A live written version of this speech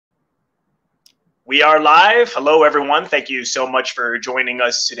We are live. Hello, everyone. Thank you so much for joining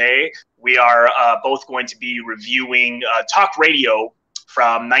us today. We are both going to be reviewing Talk Radio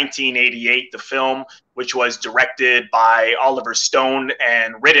from 1988, the film, which was directed by Oliver Stone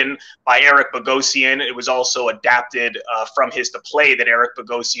and written by Eric Bogosian. It was also adapted from the play that Eric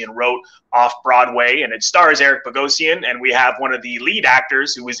Bogosian wrote off Broadway, and it stars Eric Bogosian. And we have one of the lead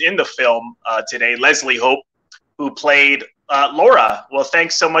actors who was in the film today, Leslie Hope, who played Laura. Well,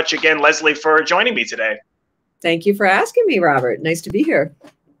 thanks so much again, Leslie, for joining me today. Thank you for asking me, Robert. Nice to be here.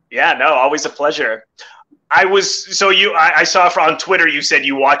 Yeah, no, always a pleasure. I saw on Twitter you said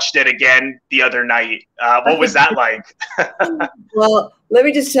you watched it again the other night. What was that like? Well, let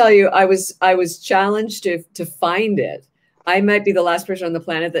me just tell you, I was challenged to find it. I might be the last person on the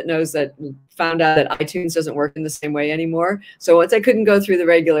planet that found out that iTunes doesn't work in the same way anymore. So once I couldn't go through the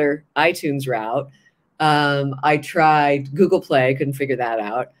regular iTunes route, I tried Google Play, couldn't figure that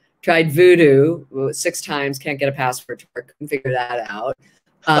out. Tried Vudu 6 times, can't get a password to work, couldn't figure that out.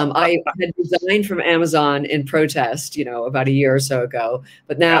 I had resigned from Amazon in protest, about a year or so ago,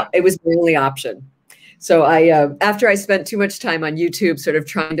 but now it was the only option. So after I spent too much time on YouTube sort of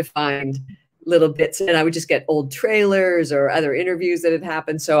trying to find little bits, and I would just get old trailers or other interviews that had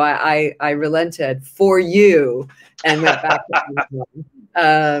happened. So I relented for you and went back to Amazon.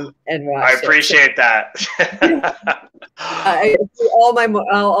 And watched I appreciate that. I threw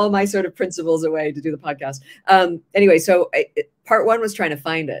all my sort of principles away to do the podcast. Anyway, so part 1 was trying to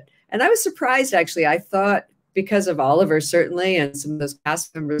find it, and I was surprised actually. I thought, because of Oliver certainly and some of those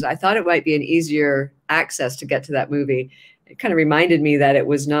cast members, I thought it might be an easier access to get to that movie. It kind of reminded me that it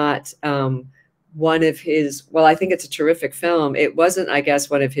was not one of his. Well, I think it's a terrific film. It wasn't, I guess,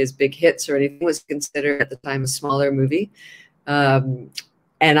 one of his big hits or anything. It was considered at the time a smaller movie.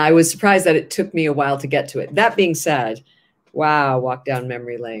 And I was surprised that it took me a while to get to it. That being said, wow, walk down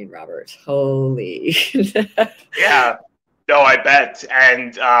memory lane, Robert. Holy. Yeah, no, I bet.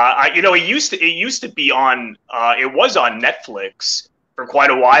 And it used to be on. It was on Netflix for quite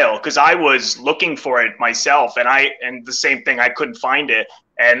a while because I was looking for it myself, and the same thing, I couldn't find it.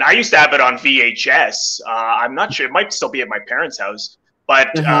 And I used to have it on VHS. I'm not sure; it might still be at my parents' house. But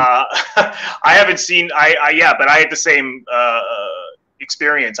I haven't seen. But I had the same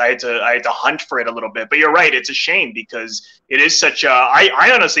experience. I had to hunt for it a little bit. But you're right; it's a shame because it is such a.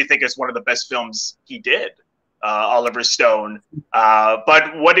 I honestly think it's one of the best films he did, Oliver Stone.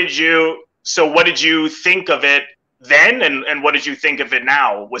 But what did you think of it then, and what did you think of it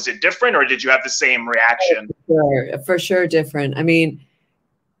now? Was it different, or did you have the same reaction? For sure different. I mean,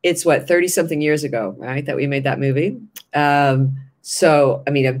 it's 30-something years ago, right, that we made that movie. So,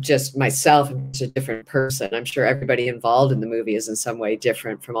 I mean, I'm just myself, I'm just a different person. I'm sure everybody involved in the movie is in some way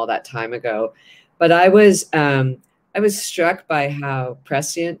different from all that time ago. But I was struck by how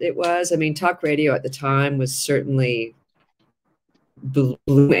prescient it was. I mean, talk radio at the time was certainly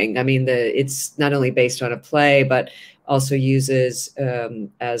blooming. I mean, it's not only based on a play, but also uses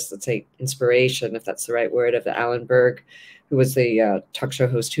as, let's say, inspiration, if that's the right word, of the Alan Berg, who was the talk show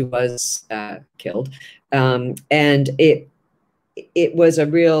host who was killed. And it was a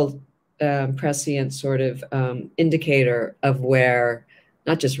real prescient sort of indicator of where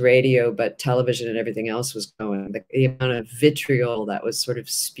not just radio, but television and everything else was going. The amount of vitriol that was sort of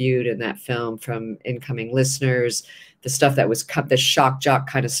spewed in that film from incoming listeners, the stuff that was the shock jock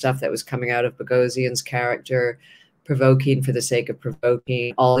kind of stuff that was coming out of Bogosian's character, provoking for the sake of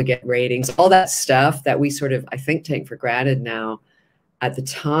provoking, all to get ratings, all that stuff that we sort of, I think, take for granted now. At the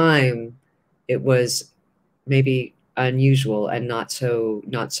time, it was maybe unusual and not so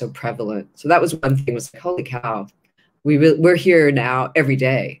prevalent. So that was one thing, was like, holy cow, we're here now every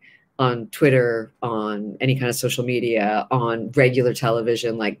day on Twitter, on any kind of social media, on regular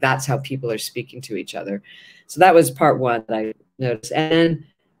television. Like, that's how people are speaking to each other. So that was part 1 that I noticed. And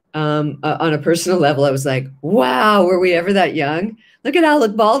on a personal level, I was like, wow, were we ever that young? Look at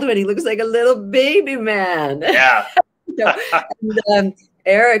Alec Baldwin. He looks like a little baby man. Yeah. And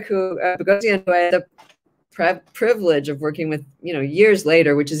Eric, Bogosian, who I had the privilege of working with, years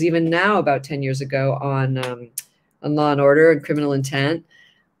later, which is even now about 10 years ago, on Law and Order and Criminal Intent.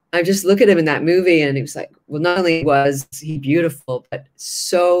 I just look at him in that movie, and he was like, well, not only was he beautiful, but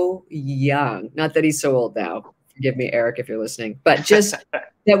so young. Not that he's so old now. Forgive me, Eric, if you're listening. But just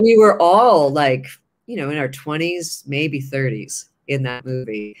that we were all like, in our 20s, maybe 30s in that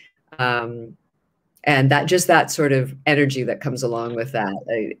movie. And that sort of energy that comes along with that.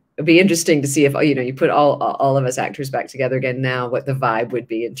 It'd be interesting to see if, you put all of us actors back together again now, what the vibe would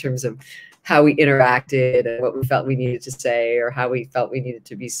be in terms of how we interacted and what we felt we needed to say or how we felt we needed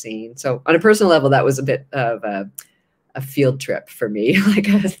to be seen. So on a personal level, that was a bit of a field trip for me.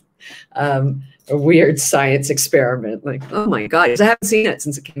 a weird science experiment. Like, oh my God, 'cause I haven't seen it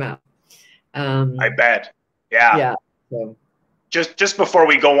since it came out. I bet. Yeah. Yeah. So. Just before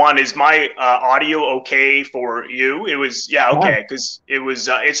we go on, is my audio okay for you? It was, yeah, okay, because it was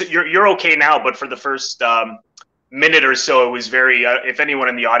you're okay now, but for the first minute or so, it was very. If anyone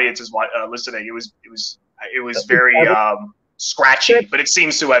in the audience is listening, it was very scratchy, but it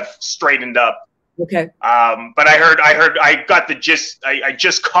seems to have straightened up. Okay. But I got the gist. I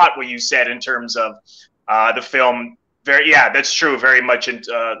just caught what you said in terms of the film. Yeah, that's true. Very much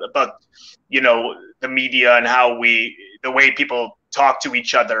about the media and how the way people talk to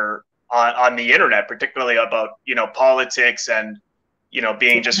each other on the internet, particularly about politics and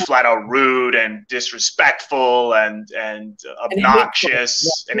being just flat out rude and disrespectful and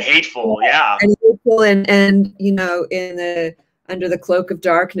obnoxious and hateful. Yeah. And hateful and in the under the cloak of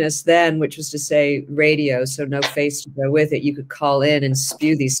darkness then, which was to say radio, so no face to go with it, you could call in and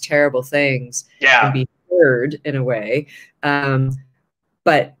spew these terrible things and be heard in a way,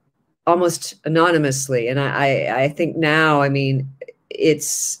 but almost anonymously. And I think now, I mean,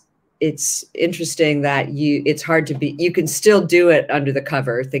 it's interesting that it's hard to be, you can still do it under the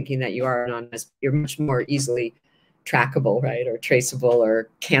cover thinking that you are anonymous. You're much more easily trackable, right? Or traceable or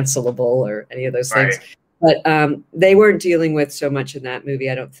cancelable or any of those things. But they weren't dealing with so much in that movie,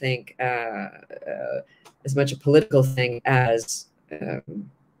 I don't think, as much a political thing as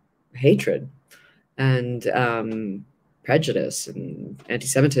hatred and prejudice and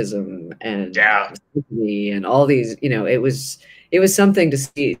anti-Semitism and all these. It was something to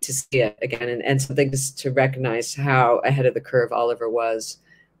see it again, and something to recognize how ahead of the curve Oliver was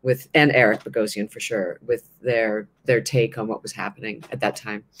and Eric Bogosian for sure, with their take on what was happening at that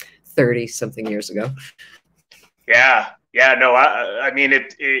time, 30 something years ago. No, I mean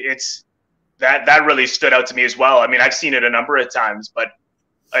it's that really stood out to me as well. I mean, I've seen it a number of times, but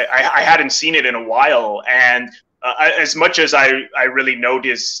I hadn't seen it in a while, and as much as I really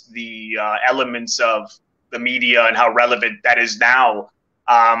noticed the elements of the media and how relevant that is now,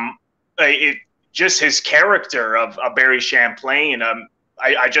 just his character of Barry Champlain,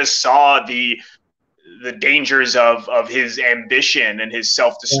 I just saw the dangers of his ambition and his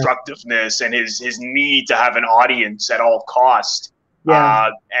self-destructiveness and his need to have an audience at all cost,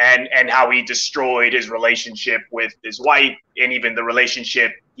 and how he destroyed his relationship with his wife and even the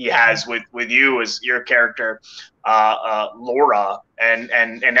relationship he has with you as your character, Laura, and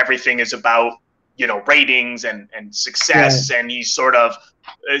everything is about ratings and success, and he's sort of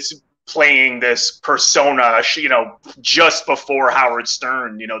is playing this persona, just before Howard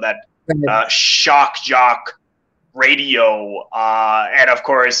Stern, that shock jock radio, and of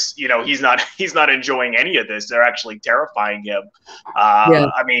course he's not enjoying any of this. They're actually terrifying him.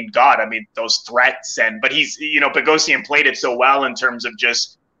 I mean, God, those threats, but he's Bogosian played it so well in terms of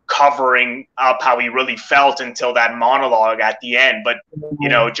just covering up how he really felt until that monologue at the end, but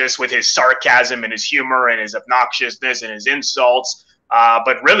just with his sarcasm and his humor and his obnoxiousness and his insults,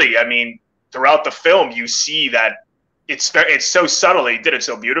 but really, I mean, throughout the film you see that it's so subtle. He did it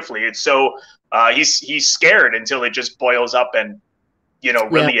so beautifully. It's so he's scared until it just boils up and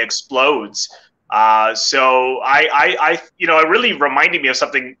really explodes. So it really reminded me of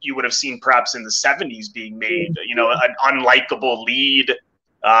something you would have seen perhaps in the 70s being made. An unlikable lead,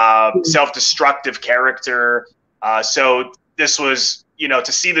 self-destructive character. So this was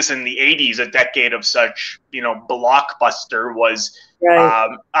to see this in the 80s, a decade of such blockbuster was.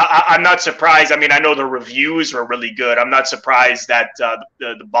 I'm not surprised. I mean, I know the reviews were really good. I'm not surprised that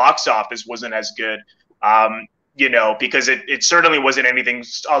the box office wasn't as good, because it certainly wasn't anything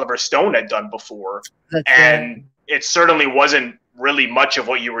Oliver Stone had done before. It certainly wasn't really much of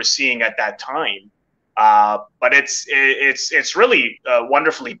what you were seeing at that time. But it's really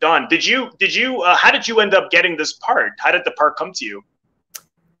wonderfully done. How did you end up getting this part? How did the part come to you?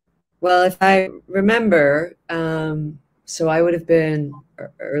 Well, if I remember, so I would have been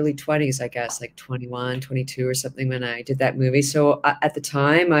early 20s, I guess, like 21, 22 or something when I did that movie. So at the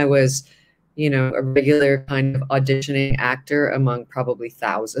time I was, a regular kind of auditioning actor among probably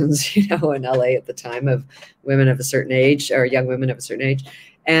thousands, in LA at the time, of women of a certain age, or young women of a certain age.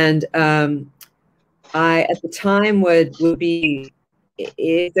 And I, at the time, would be,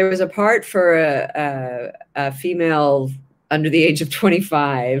 if there was a part for a female under the age of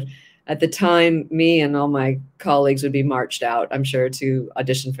 25, at the time, me and all my colleagues would be marched out, I'm sure, to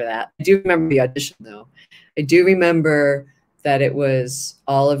audition for that. I do remember the audition, though. I do remember that it was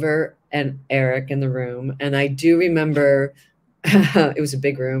Oliver and Eric in the room. And I do remember, it was a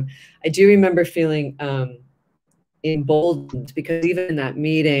big room. I do remember feeling emboldened, because even in that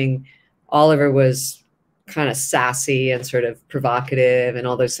meeting, Oliver was kind of sassy and sort of provocative and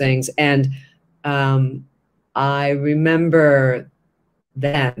all those things. And I remember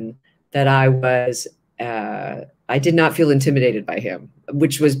then that I did not feel intimidated by him,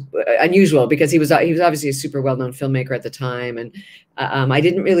 which was unusual because he was obviously a super well-known filmmaker at the time, and I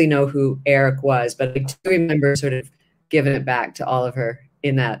didn't really know who Eric was, but I do remember sort of giving it back to Oliver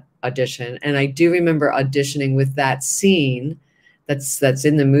in that audition, and I do remember auditioning with that scene that's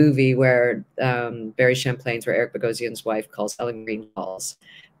in the movie where Barry Champlain's, where Eric Bogosian's wife calls, Ellen Greene calls,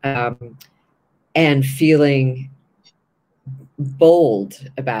 and feeling bold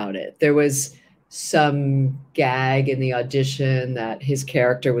about it. There was some gag in the audition that his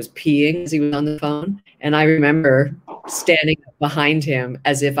character was peeing as he was on the phone, and I remember standing behind him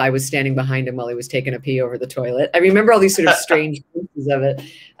as if I was standing behind him while he was taking a pee over the toilet. I remember all these sort of strange pieces of it.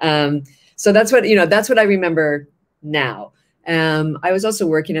 So that's what I remember now. I was also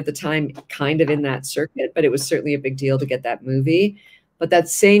working at the time kind of in that circuit, but it was certainly a big deal to get that movie. But that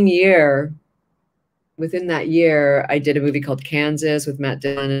same year, within that year, I did a movie called Kansas with Matt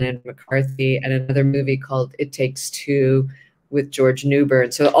Dillon and Andrew McCarthy, and another movie called It Takes Two with George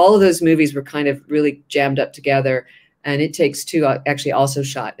Newbern. So all of those movies were kind of really jammed up together. And It Takes Two actually also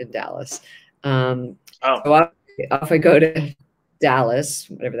shot in Dallas. So off I go to Dallas,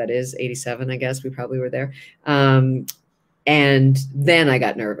 whatever that is, 87, I guess. We probably were there. And then I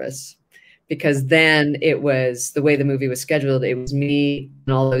got nervous, because then it was the way the movie was scheduled. It was me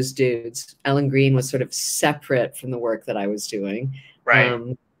and all those dudes. Ellen Greene was sort of separate from the work that I was doing.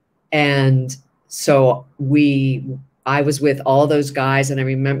 Right. And so I was with all those guys, and I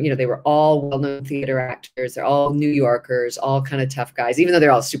remember, they were all well-known theater actors. They're all New Yorkers, all kind of tough guys, even though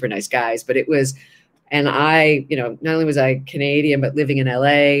they're all super nice guys. But it was, and I, not only was I Canadian, but living in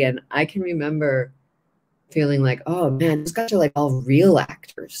LA, and I can remember feeling like, oh man, these guys are like all real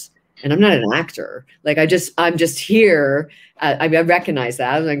actors. And I'm not an actor. Like I'm just here. I recognize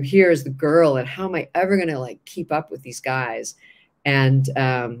that. I'm here as the girl, and how am I ever going to like keep up with these guys? And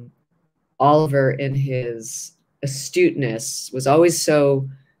Oliver, in his astuteness, was always so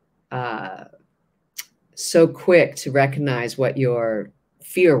quick to recognize what your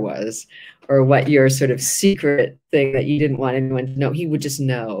fear was, or what your sort of secret thing that you didn't want anyone to know. He would just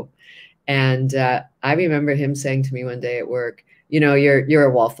know. And I remember him saying to me one day at work, you're a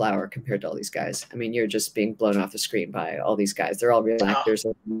wallflower compared to all these guys. I mean, you're just being blown off the screen by all these guys. They're all real actors,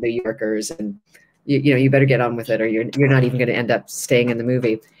 New Yorkers, and you better get on with it, or you're not even going to end up staying in the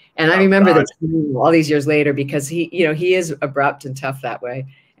movie. And I remember this all these years later, because he is abrupt and tough that way.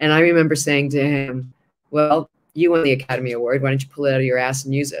 And I remember saying to him, well, you won the Academy Award. Why don't you pull it out of your ass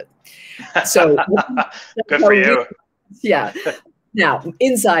and use it? So good for you. Yeah. Now,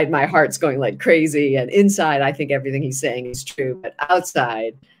 inside, my heart's going like crazy, and inside, I think everything he's saying is true. But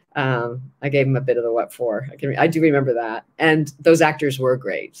outside, I gave him a bit of the what for. I do remember that. And those actors were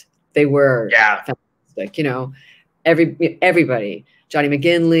great. They were fantastic. Everybody. Johnny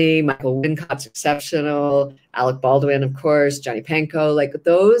McGinley, Michael Wincott's exceptional, Alec Baldwin, of course, Johnny Pankow, like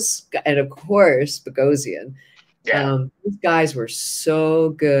those, and of course, Bogosian. These guys were so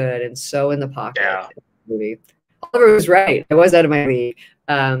good and so in the pocket. Yeah. In the movie. Oliver was right. I was out of my league.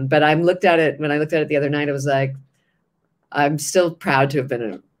 But when I looked at it the other night, I was like, I'm still proud to have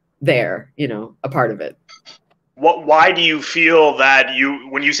been there, a part of it. Why do you feel that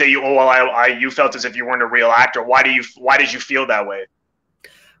when you say you felt as if you weren't a real actor, why did you feel that way?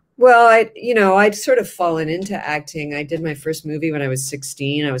 Well, I'd sort of fallen into acting. I did my first movie when I was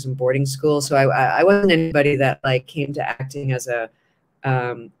 16. I was in boarding school. So I wasn't anybody that like came to acting as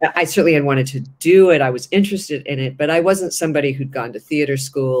I certainly had wanted to do it. I was interested in it, but I wasn't somebody who'd gone to theater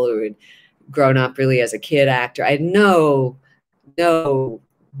school or had grown up really as a kid actor. I had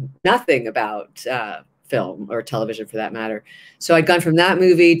nothing about film or television for that matter. So I'd gone from that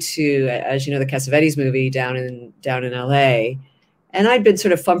movie to, as you know, the Cassavetes movie down in LA. And I'd been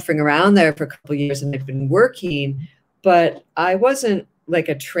sort of fumphing around there for a couple of years, and I'd been working, but I wasn't like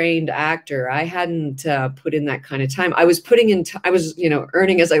a trained actor. I hadn't put in that kind of time. I was putting in, I was,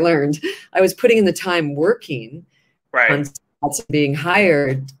 earning as I learned. I was putting in the time working on being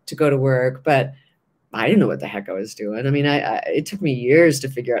hired to go to work, but I didn't know what the heck I was doing. I mean, it took me years to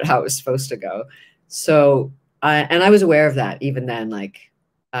figure out how it was supposed to go. So, and I was aware of that even then, like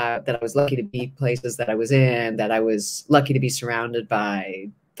that I was lucky to be places that I was in, that I was lucky to be surrounded by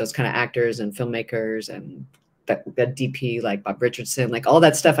those kind of actors and filmmakers and that DP like Bob Richardson, like all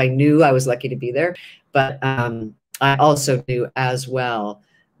that stuff. I knew I was lucky to be there, but I also knew as well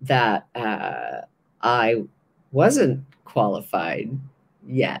that I wasn't qualified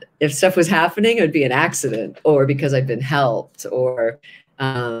yet. If stuff was happening, it would be an accident, or because I'd been helped, or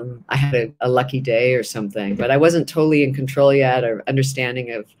I had a lucky day or something, but I wasn't totally in control yet, or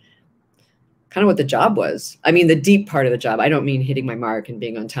understanding of kind of what the job was. I mean, the deep part of the job. I don't mean hitting my mark and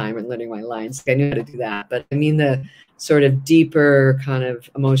being on time and learning my lines. I knew how to do that, but I mean the sort of deeper kind of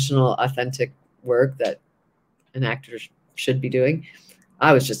emotional, authentic work that an actor should be doing.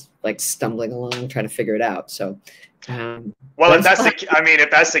 I was just like stumbling along trying to figure it out. So, well, if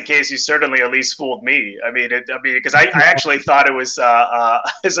that's the case, you certainly at least fooled me. I mean, because I actually thought it was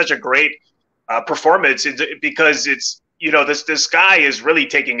such a great performance because it's, you know, this guy is really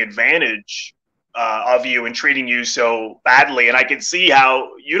taking advantage of you and treating you so badly, and I can see how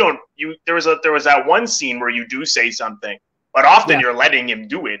there was that one scene where you do say something, but often you're letting him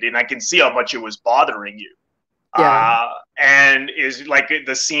do it, and I can see how much it was bothering you. And is like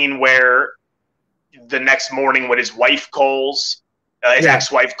the scene where the next morning when his wife calls, his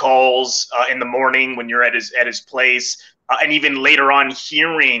ex-wife calls in the morning when you're at his place, and even later on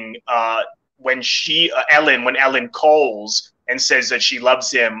hearing when Ellen calls and says that she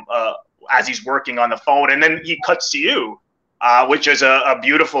loves him as he's working on the phone, and then he cuts to you, which is a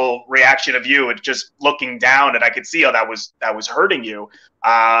beautiful reaction of you and just looking down, and I could see how that was hurting you.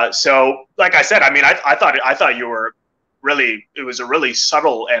 So like I said, I mean, I thought you were really, it was a really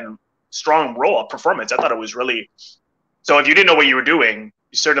subtle and strong performance. I thought it was really, so if you didn't know what you were doing,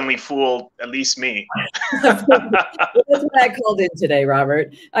 you certainly fooled at least me. That's why I called in today,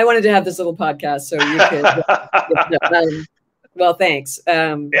 Robert. I wanted to have this little podcast so you could. Well, thanks.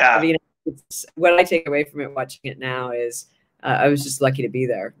 I mean, what I take away from it, watching it now, is I was just lucky to be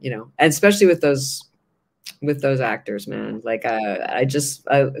there, you know, and especially with those actors, man. Like I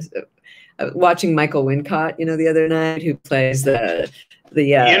watching Michael Wincott, you know, the other night, who plays the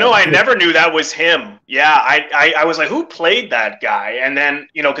you know, I never knew that was him. Yeah, I was like, who played that guy? And then,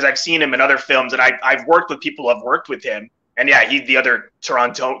 you know, because I've seen him in other films, and I've worked with people who've worked with him, and yeah, he's the other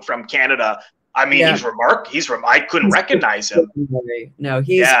Toronto from Canada. I mean, he's remarkable. I couldn't recognize him. No,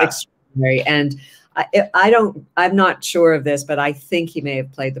 he's extraordinary, and I'm not sure of this, but I think he may have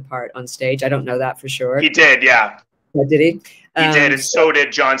played the part on stage. I don't know that for sure. He did, yeah. Did he? He did, and so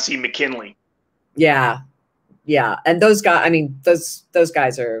did John C. McKinley. Yeah. Yeah, and those guys, I mean, those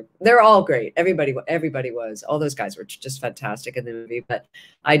guys they're all great. Everybody was. All those guys were just fantastic in the movie. But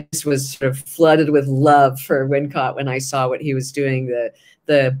I just was sort of flooded with love for Wincott when I saw what he was doing,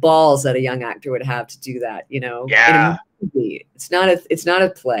 the balls that a young actor would have to do that, you know. Yeah. In a movie. It's not a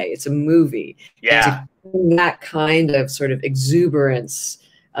play, it's a movie. Yeah. And that kind of sort of exuberance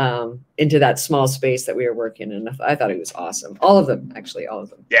into that small space that we were working in. I thought it was awesome. All of them, actually, all of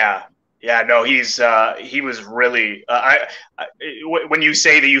them. Yeah. Yeah, no, he was really. When you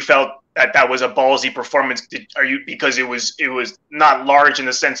say that you felt that was a ballsy performance, because it was not large in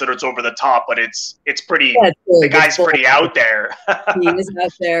the sense that it's over the top, but it's pretty. Yeah, the guy's pretty out there. He is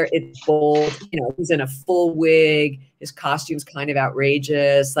out there. It's bold. You know, he's in a full wig. His costume's kind of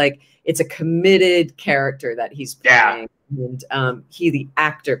outrageous. Like, it's a committed character that he's playing, and the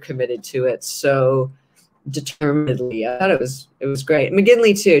actor, committed to it so determinedly. I thought it was great.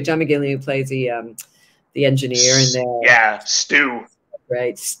 McGinley too, John McGinley, who plays the engineer in there. Yeah, Stu.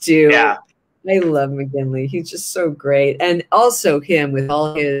 Right, Stu. Yeah, I love McGinley. He's just so great, and also him with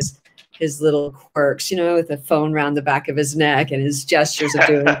all his little quirks, you know, with the phone around the back of his neck and his gestures of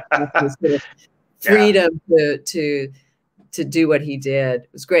doing his sort of freedom to do what he did. It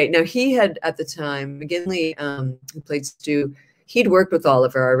was great. Now, he had, at the time, McGinley, who played Stu, he'd worked with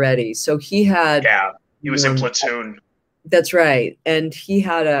Oliver already, so he had. Yeah. He was in Platoon. That's right. And he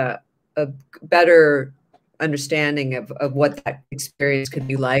had a better understanding of what that experience could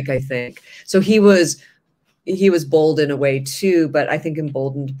be like, I think. So he was bold in a way too, but I think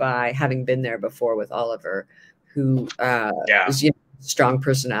emboldened by having been there before with Oliver, who is, you know, strong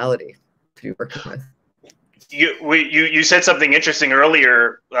personality to be working with. You said something interesting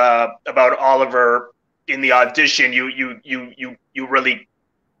earlier about Oliver in the audition. You really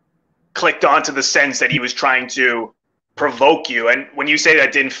clicked onto the sense that he was trying to provoke you. And when you say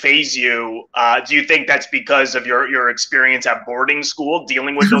that didn't faze you, do you think that's because of your experience at boarding school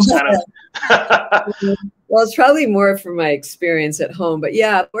dealing with those kind of? Well, it's probably more from my experience at home, but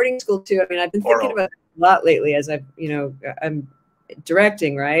yeah, boarding school too. I mean, I've been thinking about it a lot lately as I'm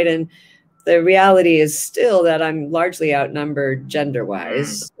directing, right? And the reality is still that I'm largely outnumbered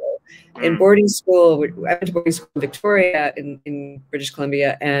gender-wise. In boarding school, I went to boarding school in Victoria in British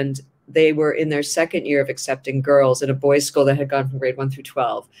Columbia, and they were in their second year of accepting girls in a boys' school that had gone from grade 1 through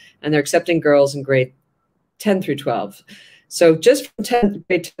 12. And they're accepting girls in grade 10 through 12. So just from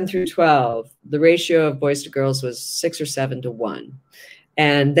grade 10 through 12, the ratio of boys to girls was 6 or 7 to 1.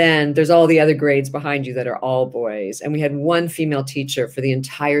 And then there's all the other grades behind you that are all boys. And we had one female teacher for the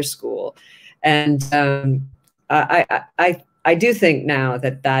entire school. And I I do think now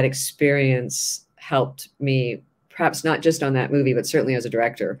that that experience helped me, perhaps not just on that movie, but certainly as a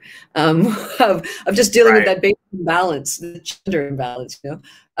director, of just dealing with that basic imbalance, the gender imbalance, you know.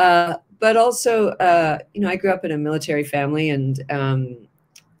 But also, you know, I grew up in a military family, and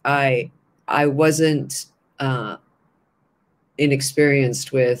I wasn't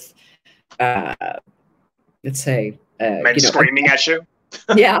inexperienced with, let's say, men you know, screaming at you.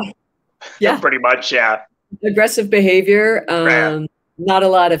 Yeah, yeah, pretty much, yeah. Aggressive behavior. Right. Not a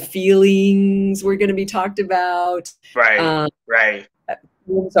lot of feelings were going to be talked about. Right. Right.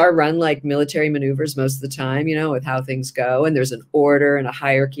 Things are run like military maneuvers most of the time, you know, with how things go, and there's an order and a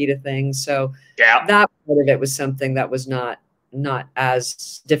hierarchy to things. So yeah, that part of it was something that was not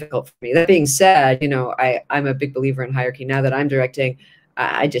as difficult for me. That being said, you know, I'm a big believer in hierarchy now that I'm directing.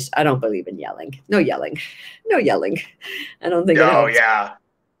 I don't believe in yelling. No yelling. No yelling. I don't think it helps. Yeah.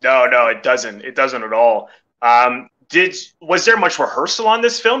 No, it doesn't. It doesn't at all. Was there much rehearsal on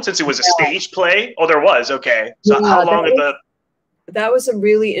this film since it was a stage play? Oh, there was. Okay. So how long of the... That was a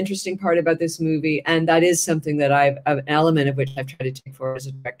really interesting part about this movie, and that is something that an element of which I've tried to take forward as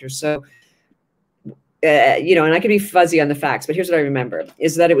a director. So, you know, and I could be fuzzy on the facts, but here's what I remember,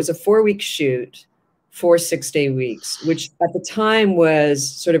 is that it was a 4-week shoot, 4 6-day weeks, which at the time was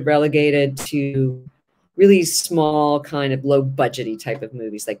sort of relegated to really small, kind of low budgety type of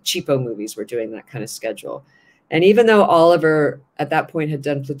movies, like cheapo movies were doing that kind of schedule. And even though Oliver at that point had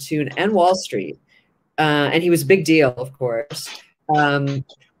done Platoon and Wall Street, and he was a big deal, of course,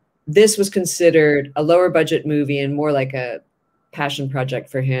 this was considered a lower budget movie and more like a passion project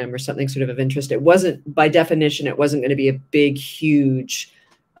for him, or something sort of interest. It wasn't, by definition, it wasn't going to be a big, huge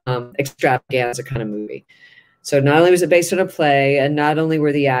extravaganza kind of movie. So not only was it based on a play, and not only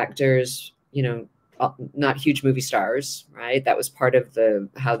were the actors, you know, not huge movie stars, right? That was part of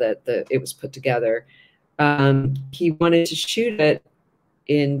how it was put together. He wanted to shoot it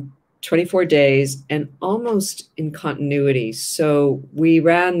in 24 days and almost in continuity. So we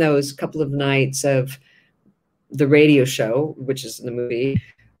ran those couple of nights of the radio show, which is in the movie,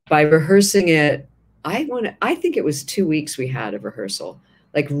 by rehearsing it. I think it was 2 weeks we had of rehearsal,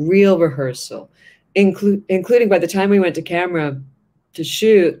 like real rehearsal, including by the time we went to camera to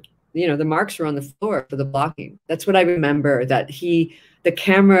shoot, you know, the marks were on the floor for the blocking. That's what I remember, that the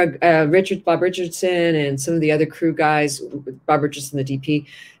camera, Bob Richardson, and some of the other crew guys, Bob Richardson, the DP,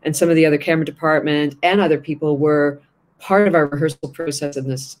 and some of the other camera department and other people were part of our rehearsal process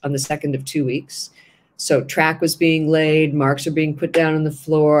on the second of 2 weeks. So track was being laid, marks are being put down on the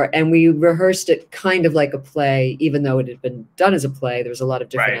floor, and we rehearsed it kind of like a play, even though it had been done as a play. There was a lot of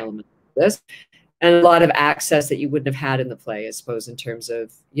different elements of this, and a lot of access that you wouldn't have had in the play, I suppose, in terms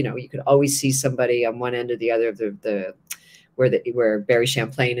of, you know, you could always see somebody on one end or the other of where Barry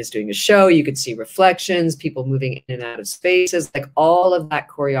Champlain is doing a show. You could see reflections, people moving in and out of spaces. Like, all of that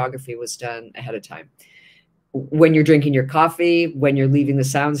choreography was done ahead of time. When you're drinking your coffee, when you're leaving the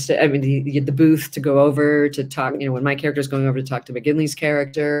the booth to go over to talk, you know, when my character is going over to talk to McGinley's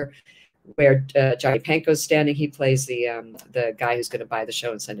character, where Johnny Pankow's standing, he plays the guy who's going to buy the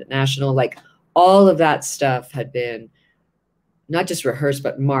show and send it national. Like, all of that stuff had been not just rehearsed,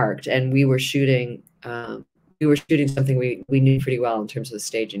 but marked. And we were shooting something we knew pretty well in terms of the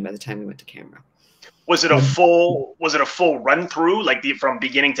staging by the time we went to camera. Was it a full run through, like from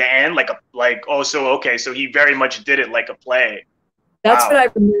beginning to end? So he very much did it like a play. That's what I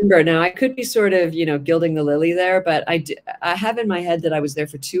remember. Now, I could be sort of, you know, gilding the lily there, but I have in my head that I was there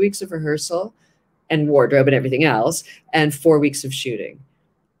for 2 weeks of rehearsal and wardrobe and everything else, and 4 weeks of shooting.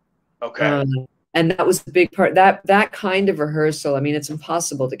 Okay. And that was the big part. That kind of rehearsal, I mean, it's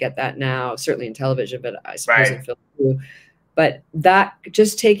impossible to get that now, certainly in television, but I suppose in film too. But that,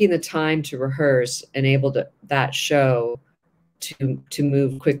 just taking the time to rehearse, enabled that show to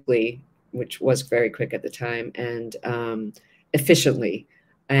move quickly, which was very quick at the time, and efficiently,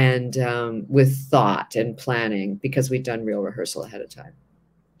 and with thought and planning, because we'd done real rehearsal ahead of time.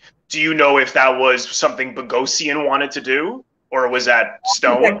 Do you know if that was something Bogosian wanted to do, or was that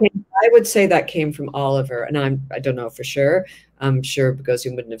Stone? I would say that came from Oliver, and I don't know for sure. I'm sure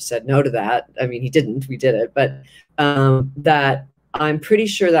Bogosian wouldn't have said no to that. I mean, he didn't. We did it, but that, I'm pretty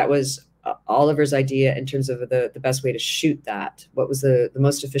sure that was Oliver's idea in terms of the best way to shoot that. What was the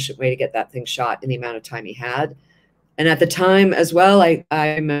most efficient way to get that thing shot in the amount of time he had? And at the time as well, I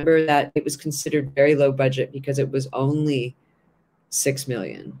remember that it was considered very low budget because it was only $6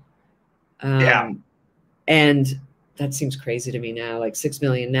 million. And that seems crazy to me now. Like, $6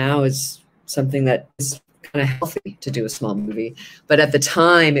 million now is something that is kind of healthy to do a small movie. But at the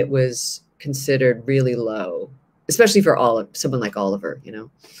time, it was considered really low, especially for someone like Oliver, you know?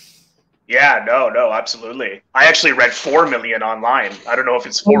 Yeah, no, no, absolutely. I actually read 4 million online. I don't know if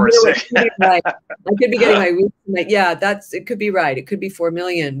it's Oh, 4 or 6. right. I could be getting my weeks. Yeah, it could be right. It could be 4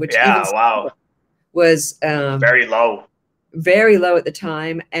 million, which even Yeah, wow. was Very low. very low at the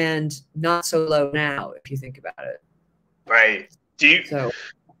time and not so low now, if you think about it. Right. Do you So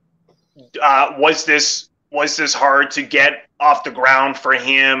was this hard to get off the ground for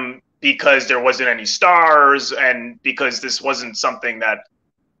him because there wasn't any stars and because this wasn't something that,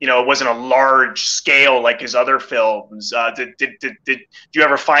 it wasn't a large scale like his other films? Did you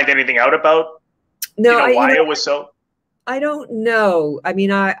ever find anything out about, no, why it was so? I don't know. I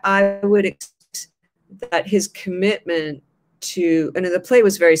mean, I would expect that his commitment to, and the play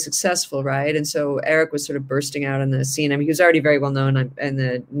was very successful, right? And so Eric was sort of bursting out in the scene. I mean, he was already very well known in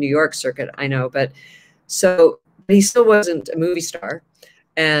the New York circuit, I know, but so he still wasn't a movie star.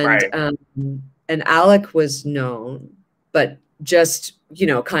 And Right. And Alec was known, but just,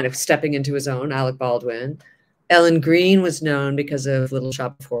 kind of stepping into his own, Alec Baldwin. Ellen Greene was known because of Little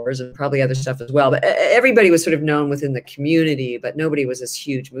Shop of Horrors and probably other stuff as well. But everybody was sort of known within the community, but nobody was this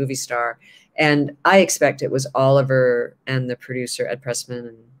huge movie star. And I expect it was Oliver and the producer, Ed Pressman,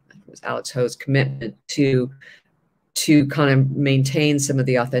 and it was Alex Ho's commitment to kind of maintain some of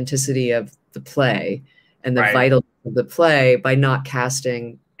the authenticity of the play and the vital of the play by not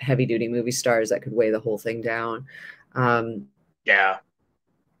casting heavy-duty movie stars that could weigh the whole thing down. Yeah.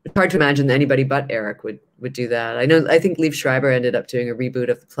 It's hard to imagine that anybody but Eric would do that. I think Liev Schreiber ended up doing a reboot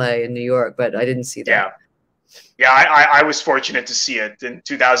of the play in New York, but I didn't see that. Yeah. Yeah, I was fortunate to see it in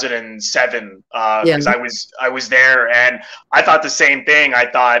 2007 because I was there, and I thought the same thing. I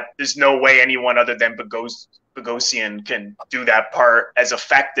thought there's no way anyone other than Bogosian can do that part as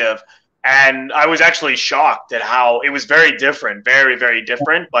effective, and I was actually shocked at how it was very different, very, very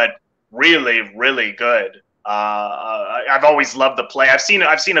different, but really, really good. I've always loved the play. I've seen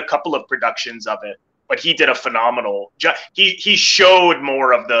a couple of productions of it, but he did a phenomenal. He showed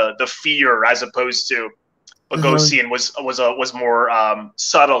more of the fear as opposed to Bogosian was more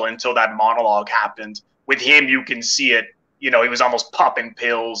subtle until that monologue happened. With him, you can see it. He was almost popping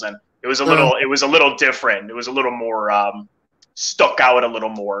pills, and it was a little different. It was a little more stuck out a little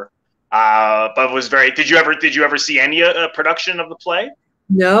more. But it was very. Did you ever see any production of the play?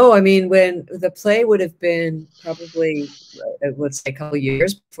 No, I mean, when the play would have been probably, let's say, a couple of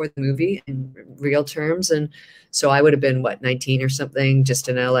years before the movie in real terms. And so I would have been, 19 or something, just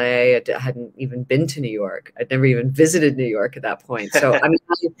in LA. I hadn't even been to New York. I'd never even visited New York at that point. So, I mean,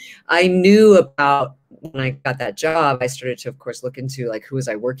 I knew about, when I got that job, I started to, of course, look into, like, who was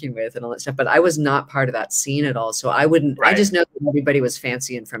I working with and all that stuff. But I was not part of that scene at all. So I wouldn't, I just know that everybody was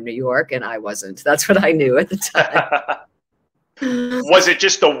fancy and from New York, and I wasn't. That's what I knew at the time. Was it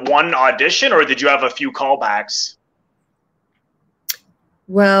just the one audition, or did you have a few callbacks?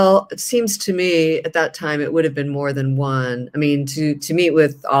 Well, it seems to me at that time it would have been more than one. I mean, to meet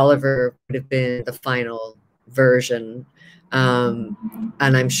with Oliver would have been the final version. And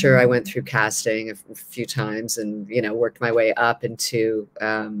I'm sure I went through casting a few times and, worked my way up into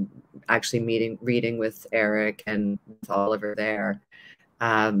actually reading with Eric and with Oliver there.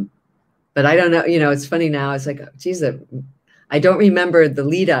 But I don't know, it's funny now. It's like, geez, I don't remember the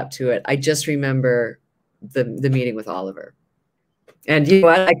lead up to it. I just remember the meeting with Oliver. And you know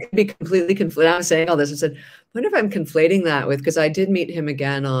what? I could be completely conflating. I was saying all this. I said, I wonder if I'm conflating that with, because I did meet him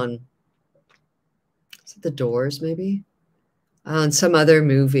again on, is it The Doors, maybe? On some other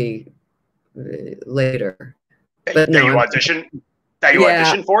movie later. But that you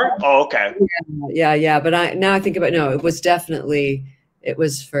auditioned for? Oh, okay. Yeah. But now I think about, no, it was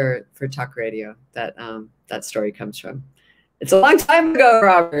for talk radio that that story comes from. It's a long time ago,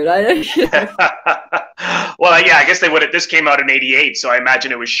 Robert. Well, yeah, I guess this came out in '88, so I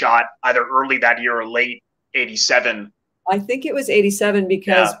imagine it was shot either early that year or late '87. I think it was '87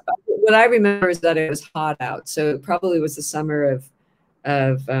 because what I remember is that it was hot out, so it probably was the summer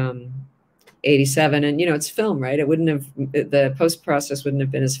of '87. And it's film, right? It wouldn't have, the post process wouldn't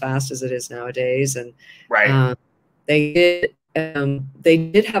have been as fast as it is nowadays. And they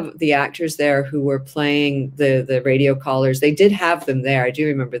did have the actors there who were playing the radio callers. They did have them there. I do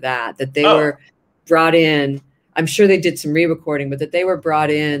remember that they were brought in. I'm sure they did some re-recording, but that they were brought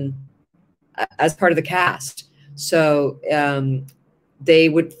in as part of the cast. So they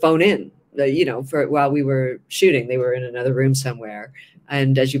would phone in, for while we were shooting. They were in another room somewhere.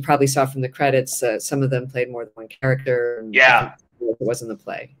 And as you probably saw from the credits, some of them played more than one character. Yeah. It wasn't the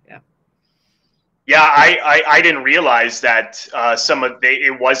play. Yeah. Yeah, I didn't realize that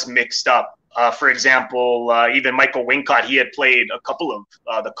it was mixed up. For example, even Michael Wincott, he had played a couple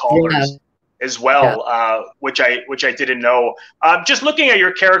of the callers as well, which I didn't know. Just looking at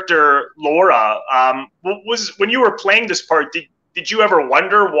your character Laura, was when you were playing this part, did you ever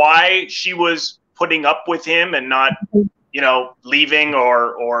wonder why she was putting up with him and not, leaving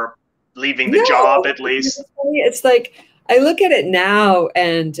or leaving the job at least? It's like I look at it now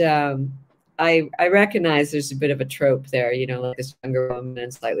and I recognize there's a bit of a trope there, like this younger woman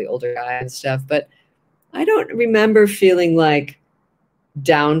and slightly older guy and stuff, but I don't remember feeling like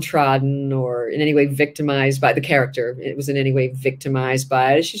downtrodden or in any way victimized by the character. It was in any way victimized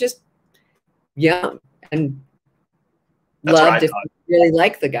by it. She's just young and loved if you really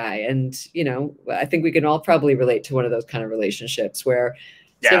like the guy. And, I think we can all probably relate to one of those kind of relationships where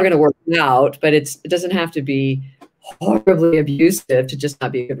it's never going to work out, but it doesn't have to be horribly abusive to just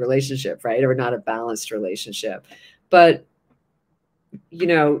not be a good relationship, right? Or not a balanced relationship. But,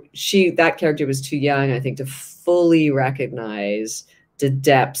 that character was too young, I think, to fully recognize the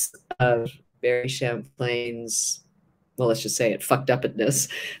depths of Barry Champlain's, well, let's just say it, fucked upness.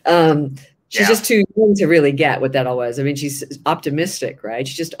 She's just too young to really get what that all was. I mean, she's optimistic, right?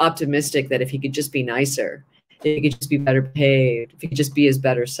 She's just optimistic that if he could just be nicer, if he could just be better paid, if he could just be his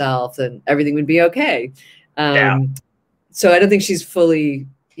better self, then everything would be okay. So I don't think she's fully,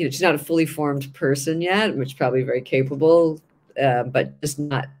 she's not a fully formed person yet, which is probably very capable, but just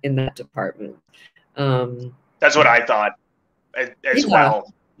not in that department. That's what I thought as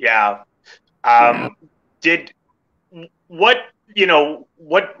well. Yeah.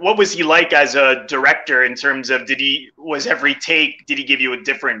 What was he like as a director in terms of, did he give you a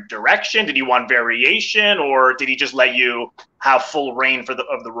different direction? Did he want variation, or did he just let you have full reign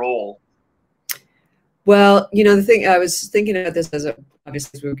of the role? Well, the thing, I was thinking about this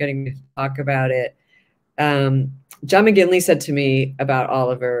obviously as we were getting to talk about it. John McGinley said to me about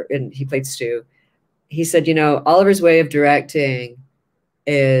Oliver, and he played Stu. He said, Oliver's way of directing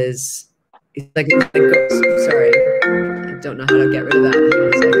is like, sorry, I don't know how to get rid of that.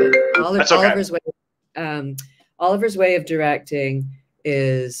 Oliver's way of directing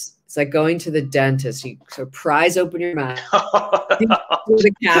is, it's like going to the dentist. You sort of prise open your mouth, see where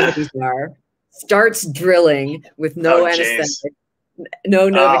the cavities are, starts drilling with no anesthetic, no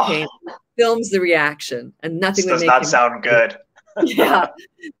Novocaine, films the reaction, and nothing does not sound good. Yeah.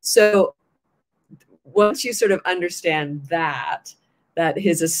 So once you sort of understand that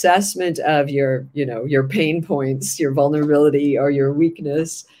his assessment of your pain points, your vulnerability or your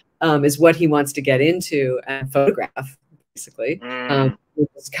weakness is what he wants to get into and photograph, basically.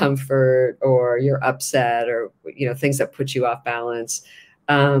 Discomfort or you're upset or things that put you off balance.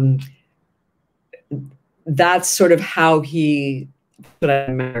 That's sort of how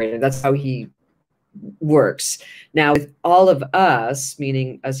I'm married, and that's how he works. Now, with all of us,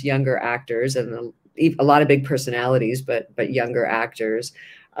 meaning us younger actors and a lot of big personalities, but younger actors,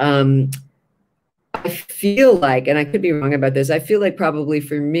 I feel like, and I could be wrong about this, I feel like probably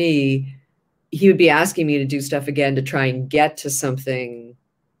for me, he would be asking me to do stuff again to try and get to something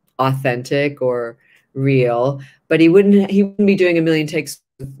authentic or real, but he wouldn't be doing a million takes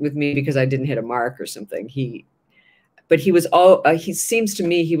with me because I didn't hit a mark or something. He seems to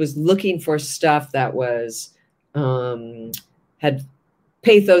me he was looking for stuff that was had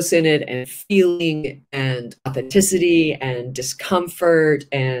pathos in it and feeling and authenticity and discomfort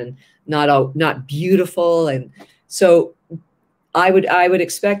and not beautiful. And so I would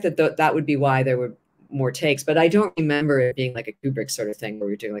expect that would be why there were more takes, but I don't remember it being like a Kubrick sort of thing where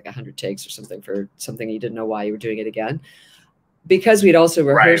we were doing like 100 takes or something for something you didn't know why you were doing it again. Because we'd also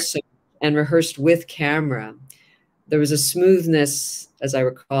rehearsed and rehearsed with camera, there was a smoothness, as I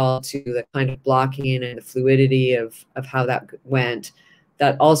recall, to the kind of blocking and the fluidity of how that went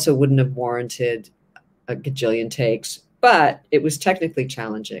that also wouldn't have warranted a gajillion takes, but it was technically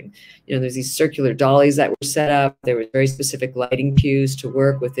challenging. There's these circular dollies that were set up. There was very specific lighting cues to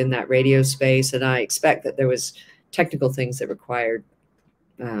work within that radio space, and I expect that there was technical things that required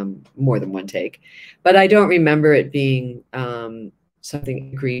more than one take, but I don't remember it being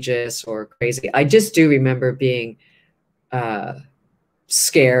something egregious or crazy. I just do remember being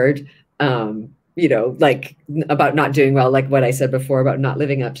scared, like about not doing well, like what I said before about not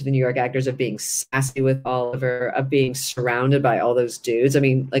living up to the New York actors, of being sassy with Oliver, of being surrounded by all those dudes. I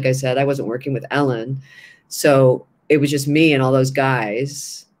mean, like I said, I wasn't working with Ellen, so it was just me and all those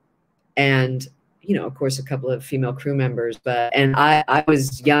guys, and of course, a couple of female crew members, and I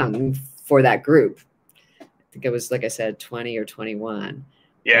was young for that group. I think I was, like I said, 20 or 21.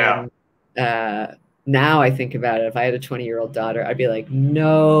 Yeah. And, now I think about it, if I had a 20-year-old daughter, I'd be like,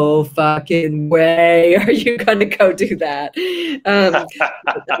 no fucking way are you going to go do that.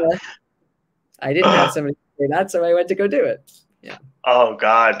 I didn't have somebody say that, so I went to go do it. Yeah. Oh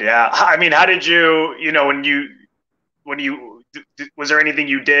God, yeah. I mean, how did you, was there anything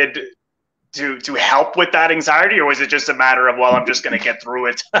you did to help with that anxiety, or was it just a matter of, well, I'm just going to get through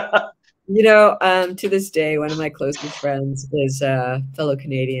it? To this day, one of my closest friends is a fellow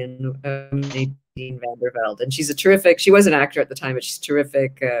Canadian, Nadine Vandervelde, and she was an actor at the time, but she's a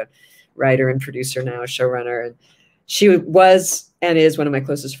terrific writer and producer now, showrunner. And she was and is one of my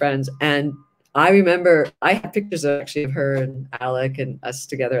closest friends. And I remember I have pictures actually of her and Alec and us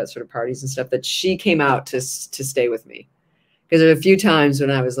together at sort of parties and stuff, that she came out to stay with me. Because there were a few times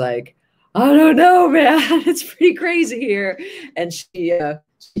when I was like, I don't know, man, it's pretty crazy here. And she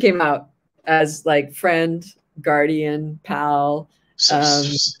came out as like friend, guardian, pal.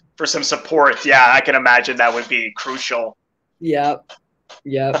 For some support. Yeah, I can imagine that would be crucial. Yep.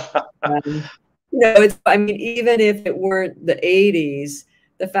 I mean, even if it weren't the 80s,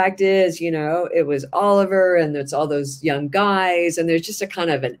 the fact is, it was Oliver and it's all those young guys, and there's just a kind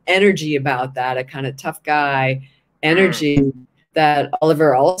of an energy about that, a kind of tough guy energy that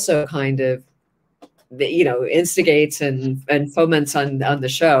Oliver also kind of, instigates and foments on the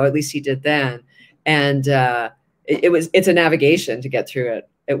show. At least he did then. And it's a navigation to get through it.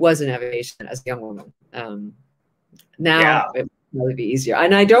 It was a navigation as a young woman. Now it would probably be easier.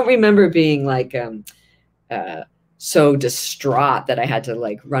 And I don't remember being like so distraught that I had to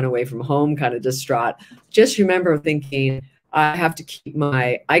like run away from home, kind of distraught. Just remember thinking, I got to keep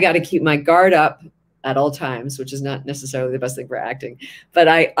my guard up at all times, which is not necessarily the best thing for acting, but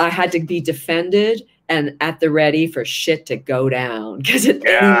I had to be defended and at the ready for shit to go down, because it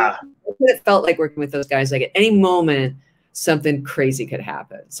felt like working with those guys. Like at any moment, something crazy could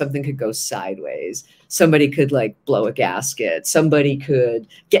happen. Something could go sideways. Somebody could like blow a gasket. Somebody could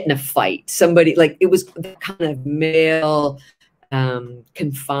get in a fight. Somebody, like, it was that kind of male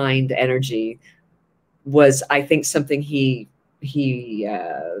confined energy was, I think, something he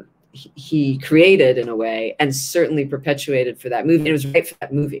created in a way, and certainly perpetuated for that movie. It was right for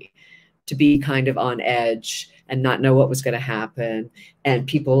that movie to be kind of on edge and not know what was going to happen. And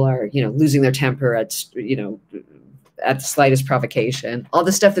people are, losing their temper at the slightest provocation. All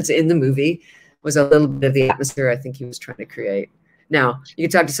the stuff that's in the movie was a little bit of the atmosphere I think he was trying to create. Now, you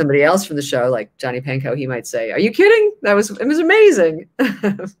can talk to somebody else from the show, like Johnny Pankow. He might say, "Are you kidding? It was amazing."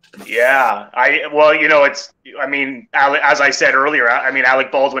 Yeah, as I said earlier,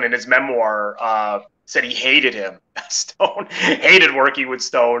 Alec Baldwin in his memoir said he hated him. Stone hated working with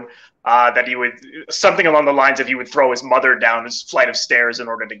Stone. That he would, something along the lines of, he would throw his mother down his flight of stairs in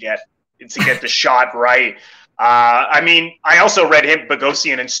order to get the shot right. I also read him,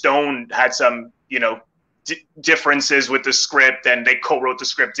 Bogosian and Stone had some, differences with the script, and they co-wrote the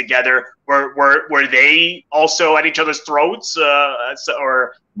script together. Were they also at each other's throats,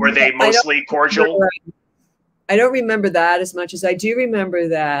 or were they mostly cordial? I don't remember that as much as I do remember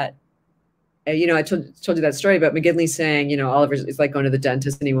that. I told you that story about McGinley saying, Oliver is like going to the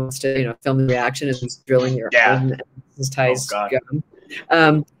dentist and he wants to, film the reaction as he's drilling your arm and his ties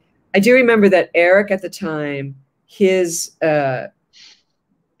gum. I do remember that Eric at the time, his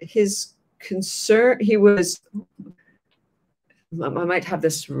concern, he was, I might have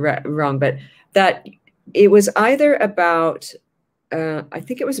this wrong, but that it was either about, I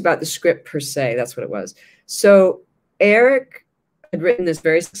think it was about the script per se. That's what it was. So Eric had written this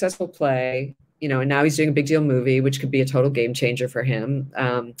very successful play, and now he's doing a big deal movie, which could be a total game changer for him.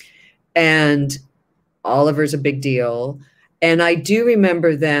 And Oliver's a big deal. And I do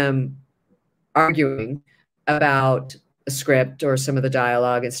remember them arguing about a script or some of the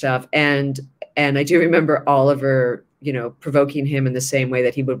dialogue and stuff. And I do remember Oliver, provoking him in the same way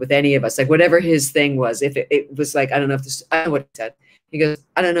that he would with any of us, like whatever his thing was. If it was like, I don't know what he said. He goes,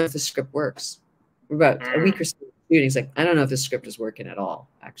 I don't know if the script works. We're about a week or so shooting. He's like, I don't know if this script is working at all,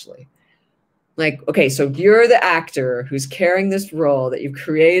 actually. Like, okay, so you're the actor who's carrying this role that you've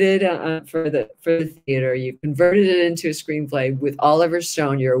created for the theater. You've converted it into a screenplay with Oliver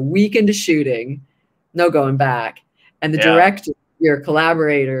Stone. You're a week into shooting, no going back. And the director, your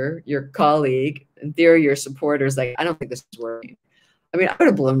collaborator, your colleague, in theory, your supporter is like, I don't think this is working. I mean, I would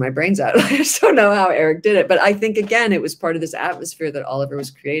have blown my brains out. I just don't know how Eric did it. But I think, again, it was part of this atmosphere that Oliver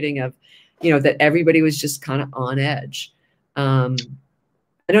was creating of, that everybody was just kind of on edge. I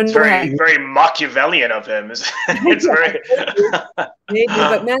don't know. Very, very Machiavellian of him. It's very maybe,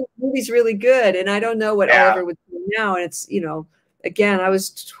 but man, the movie's really good, and I don't know what Oliver would do now. And it's, again, I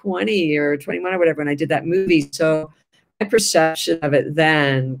was 20 or 21 or whatever when I did that movie, so my perception of it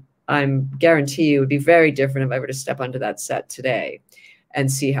then, I'm guarantee you, would be very different if I were to step onto that set today and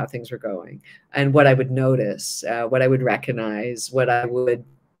see how things were going, and what I would notice, what I would recognize, what I would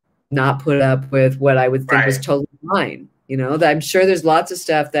not put up with, what I would think was totally fine. You know, that I'm sure there's lots of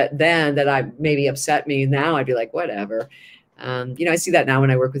stuff that I maybe upset me. Now I'd be like, whatever. You know, I see that now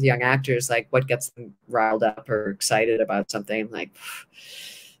when I work with young actors, like what gets them riled up or excited about something, like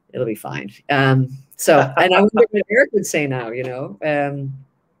it'll be fine. So, and I wonder what Eric would say now, you know.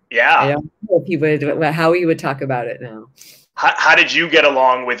 Yeah. I don't know if he would, how he would talk about it now. How did you get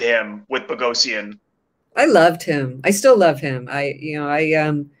along with him, with Bogosian? I loved him. I still love him.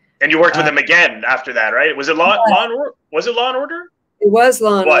 And you worked with him again after that, right? Was it Law and Order? Was it Law and Order? It was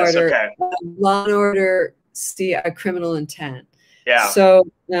Law and Order. Okay. Law and Order, Criminal Intent. Yeah. So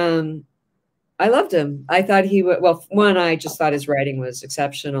I loved him. I thought he would. Well, one, I just thought his writing was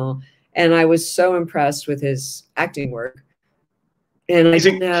exceptional, and I was so impressed with his acting work. And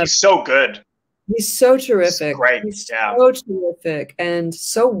he's so good. He's so terrific. He's great. He's so terrific and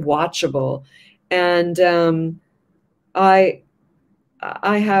so watchable. And I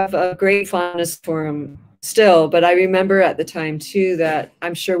have a great fondness for him still, but I remember at the time too that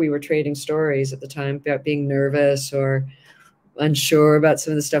I'm sure we were trading stories at the time about being nervous or unsure about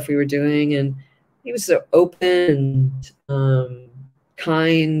some of the stuff we were doing. And he was so open and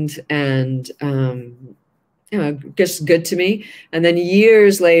kind and you know, just good to me. And then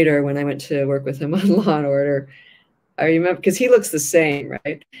years later, when I went to work with him on Law and Order, I remember, because he looks the same,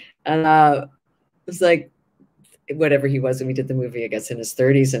 right? And it was like, whatever he was when we did the movie, I guess in his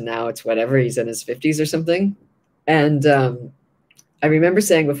 30s, and now it's whatever, he's in his 50s or something. And I remember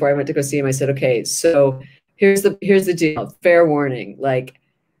saying before I went to go see him, I said, okay, so here's the deal, fair warning, like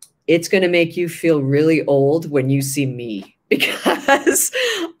it's going to make you feel really old when you see me, because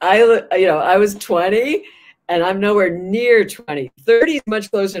I was 20 and I'm nowhere near 20. 30 is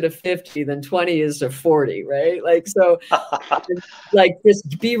much closer to 50 than 20 is to 40, right? Like, so like,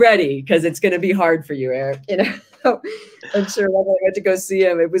 just be ready, because it's going to be hard for you, Eric. You know, I'm sure when I went to go see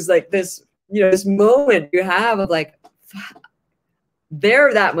him, it was like this, you know, this moment you have of like,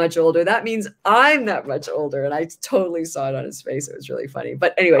 they're that much older. That means I'm that much older. And I totally saw it on his face. It was really funny.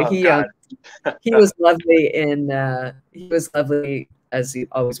 But anyway, he was lovely he was lovely, as he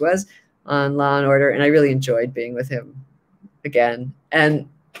always was, on Law and Order, and I really enjoyed being with him again. And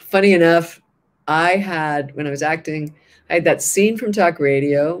funny enough, when I was acting, I had that scene from Talk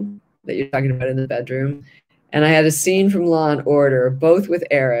Radio that you're talking about in the bedroom, and I had a scene from Law and Order, both with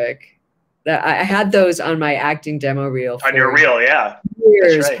Eric. That I had those on my acting demo reel. On your reel, yeah.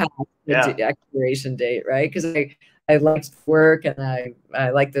 Years past the expiration date, right? Because I liked work and I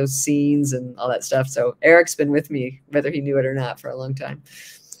like those scenes and all that stuff. So Eric's been with me, whether he knew it or not, for a long time.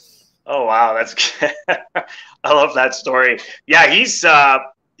 Oh wow, that's I love that story. Yeah, he's a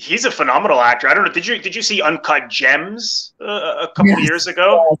phenomenal actor. I don't know. Did you see Uncut Gems a couple of years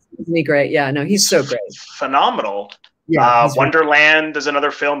ago? Yes, isn't he great? Yeah, no, he's so great. Phenomenal. Yeah, Wonderland is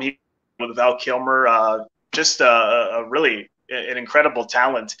another film he with Val Kilmer. Just a really an incredible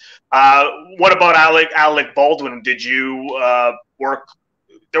talent. What about Alec Baldwin? Did you work?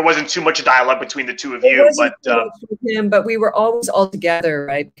 There wasn't too much dialogue between the two of you, but we were always all together,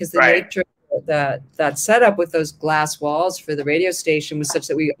 right? Because the nature of that setup with those glass walls for the radio station was such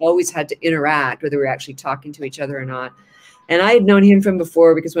that we always had to interact, whether we were actually talking to each other or not. And I had known him from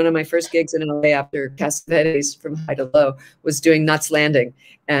before, because one of my first gigs in LA after Cassavetes, From High to Low, was doing Nuts Landing,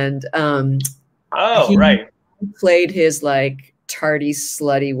 and he played his like tardy,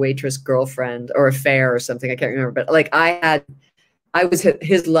 slutty waitress girlfriend or affair or something. I can't remember, but like I was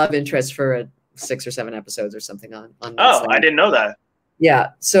his love interest for 6 or 7 episodes or something on Oh, I didn't know that. Yeah.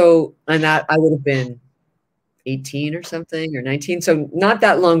 So on that, I would have been 18 or something, or 19. So not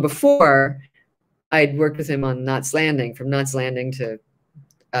that long before I'd worked with him on Knots Landing, from Knots Landing to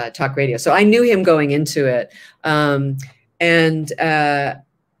Talk Radio. So I knew him going into it.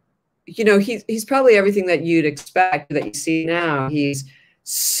 You know, he's probably everything that you'd expect that you see now. He's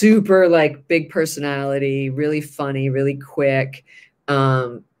super like big personality, really funny, really quick.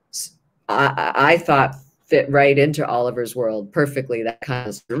 I thought fit right into Oliver's world perfectly. That kind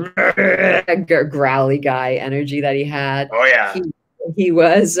of growly guy energy that he had. Oh yeah. He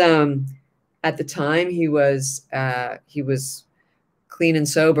was at the time he was clean and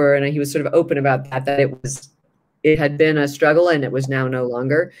sober, and he was sort of open about that it had been a struggle and it was now no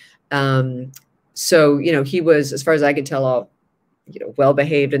longer. So, you know, he was, as far as I could tell, all, you know, well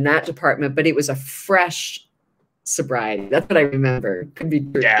behaved in that department, but it was a fresh sobriety. That's what I remember. Could be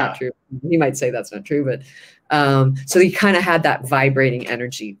true, not true. He might say that's not true, but so he kind of had that vibrating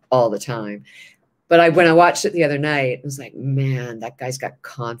energy all the time. But when I watched it the other night, I was like, man, that guy's got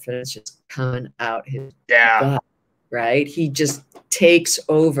confidence just coming out his butt, right? He just takes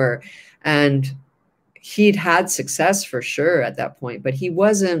over, and he'd had success for sure at that point, but he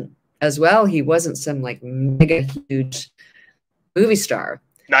wasn't as well. He wasn't some like mega huge movie star.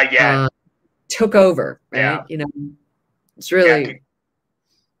 Not yet. Took over, right? Yeah. You know, it's really.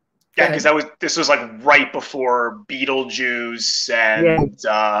 Yeah, because this was like right before Beetlejuice and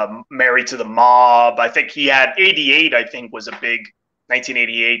Married to the Mob. I think he had 88. I think was a big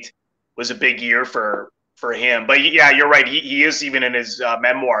 1988 was a big year for him. But yeah, you're right. He is, even in his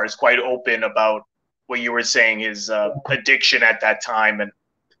memoirs, quite open about what you were saying, his addiction at that time and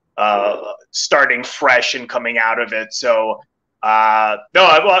starting fresh and coming out of it. So no,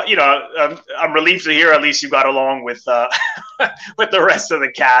 well, you know, I'm relieved to hear at least you got along with with the rest of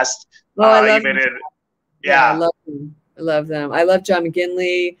the cast. Oh, I love even them. I love them. I love them. I love John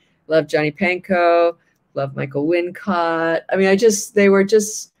McGinley. Love Johnny Pankow. Love Michael Wincott. I mean, they were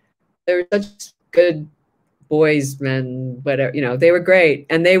such good boys, men, whatever. You know, they were great,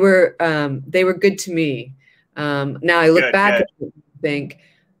 and they were good to me. Now I look back and think,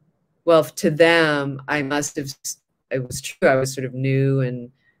 well, to them, I must have. It was true. I was sort of new, and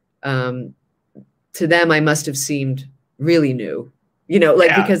to them, I must have seemed really new. You know,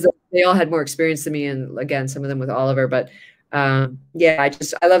 like because they all had more experience than me, and again, some of them with Oliver. But yeah,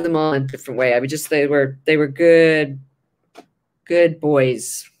 I love them all in a different way. I mean, just they were good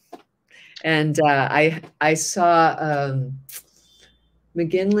boys. And I saw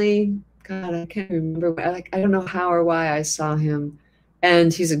McGinley. God, I can't remember. I don't know how or why I saw him.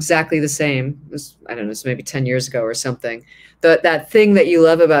 And he's exactly the same. It was, I don't know, it's maybe 10 years ago or something. That thing that you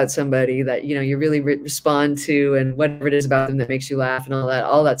love about somebody that, you know, you really respond to, and whatever it is about them that makes you laugh and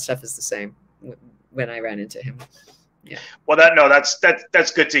all that stuff is the same when I ran into him. Yeah. Well, that's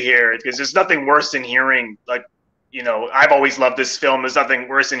good to hear, because there's nothing worse than hearing, like, you know, I've always loved this film. There's nothing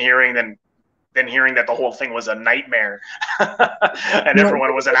worse than hearing hearing that the whole thing was a nightmare and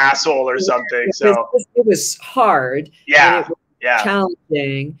everyone was an asshole or something. So it was hard. Yeah. And it was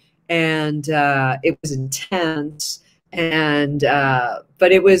challenging, and it was intense, and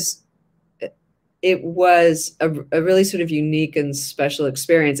but it was a really sort of unique and special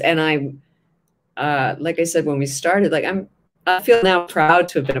experience. And I'm like I said when we started, like I feel now proud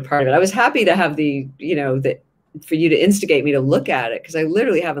to have been a part of it. I was happy to have for you to instigate me to look at it, because I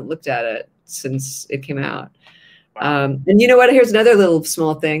literally haven't looked at it since it came out. And you know what? Here's another little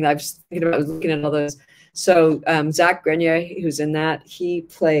small thing that I was thinking about. I was looking at all those. So Zach Grenier, who's in that, he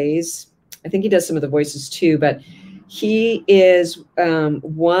plays, I think he does some of the voices too, but he is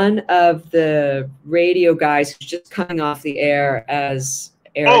one of the radio guys who's just coming off the air as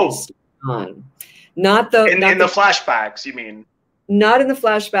Eric on. In the flashbacks, you mean? Not in the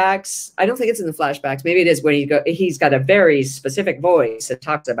flashbacks. I don't think it's in the flashbacks. Maybe it is when he's got a very specific voice that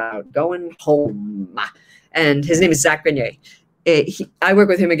talks about going home. And his name is Zach Grenier. I work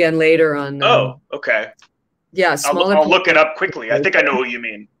with him again later on. Okay. Yeah, I'll look it up quickly. I think I know who you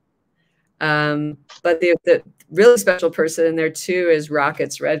mean. But the really special person in there too is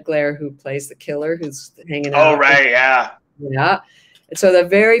Rocket's Red Glare, who plays the killer who's hanging out. Oh, right, yeah. Yeah. And so the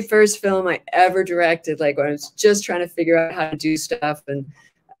very first film I ever directed, like when I was just trying to figure out how to do stuff, and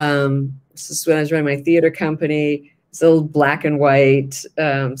this is when I was running my theater company. It's a little black and white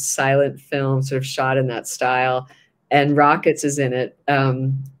silent film, sort of shot in that style. And Rockets is in it,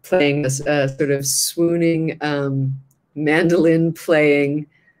 playing this sort of swooning mandolin playing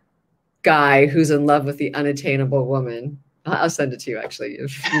guy who's in love with the unattainable woman. I'll send it to you, actually.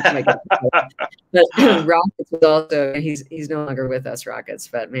 But Rockets was also, he's no longer with us, Rockets,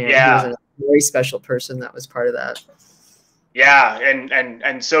 but man, he was a very special person that was part of that. Yeah,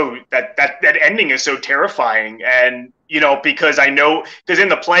 and so that ending is so terrifying, and you know, because in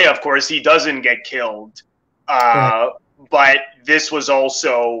the play, of course, he doesn't get killed, but this was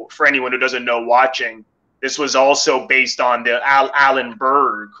also, for anyone who doesn't know watching, this was also based on the Alan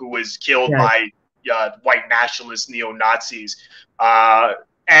Berg, who was killed by white nationalist neo-Nazis,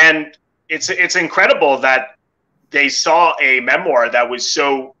 and it's incredible that they saw a memoir that was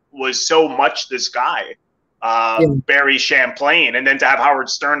so much this guy. Barry Champlain, and then to have Howard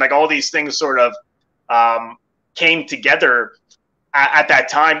Stern, like all these things sort of came together at that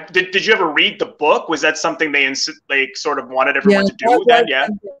time. Did you ever read the book? Was that something they sort of wanted everyone to do?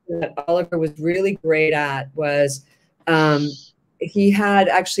 That Oliver was really great at was he had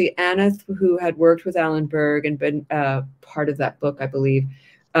actually Anna, who had worked with Alan Berg and been part of that book, I believe.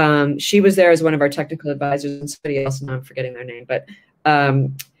 She was there as one of our technical advisors, and somebody else, and I'm forgetting their name, but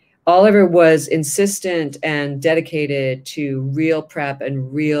Oliver was insistent and dedicated to real prep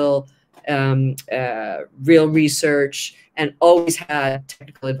and real research, and always had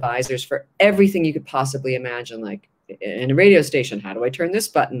technical advisors for everything you could possibly imagine. Like in a radio station, how do I turn this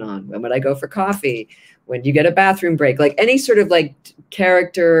button on? When would I go for coffee? when you get a bathroom break, like any sort of like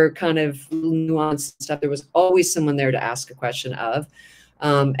character kind of nuance stuff, there was always someone there to ask a question of.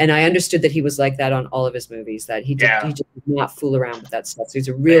 And I understood that he was like that on all of his movies, that he just did not fool around with that stuff. So he's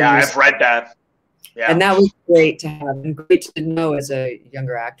a real I've read that. Yeah. And that was great to have, and great to know as a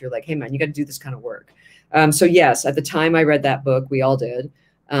younger actor, like, hey man, you got to do this kind of work. So yes, at the time I read that book, we all did.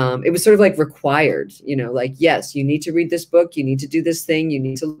 It was sort of like required, you know, like, yes, you need to read this book. You need to do this thing. You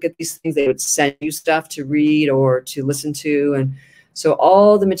need to look at these things. They would send you stuff to read or to listen to. And so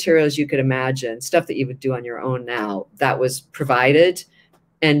all the materials you could imagine, stuff that you would do on your own now, that was provided,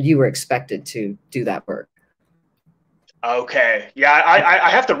 and you were expected to do that work. Okay. Yeah, I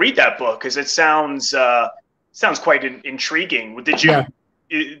have to read that book because it sounds quite intriguing. Did you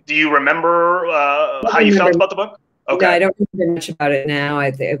do you remember how you felt about the book? Okay. No, I don't remember much about it now.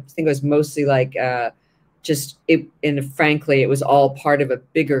 I think it was mostly like and frankly, it was all part of a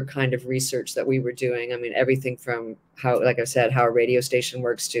bigger kind of research that we were doing. I mean, everything from how, like I said, how a radio station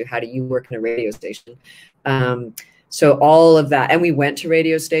works to how do you work in a radio station. So all of that, and we went to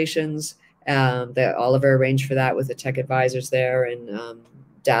radio stations. That Oliver arranged for that with the tech advisors there in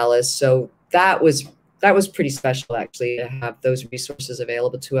Dallas. So that was pretty special, actually, to have those resources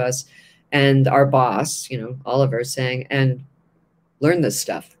available to us. And our boss, you know, Oliver, saying, and learn this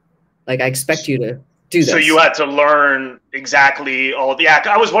stuff. Like, I expect you to do this. So you had to learn exactly all the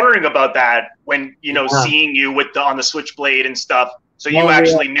I was wondering about that when, you know, seeing you with on the Switchblade and stuff. So you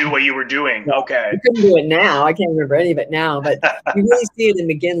actually knew what you were doing. Okay. You couldn't do it now. I can't remember any of it now, but you really see it in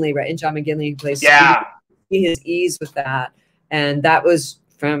McGinley, right? In John McGinley plays. Yeah. See his ease with that. And that was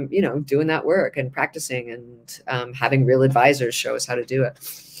from, you know, doing that work and practicing and having real advisors show us how to do it.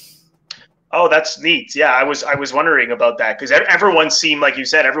 Oh, that's neat. Yeah, I was wondering about that because everyone seemed, like you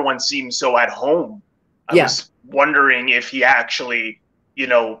said, everyone seemed so at home. I was wondering if he actually, you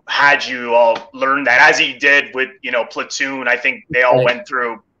know, had you all learn that as he did with, you know, Platoon. I think they all went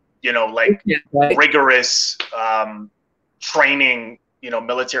through, you know, like rigorous training, you know,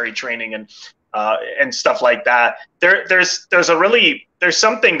 military training and stuff like that. There's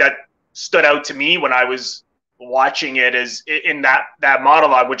something that stood out to me when I was watching it is in that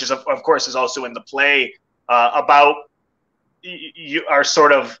monologue, which is of course is also in the play, about you are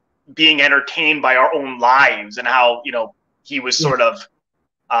sort of being entertained by our own lives and how, you know, he was sort of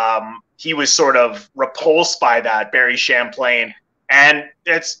repulsed by that, Barry Champlain. And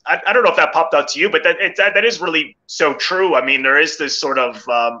it's I don't know if that popped out to you, but that is really so true. I mean, there is this sort of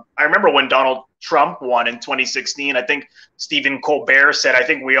I remember when Donald Trump won in 2016. I think Stephen Colbert said, "I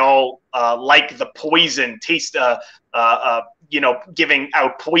think we all like the poison taste, you know, giving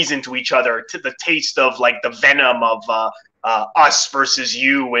out poison to each other, to the taste of like the venom of us versus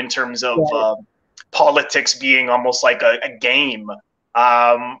you in terms of politics being almost like a game."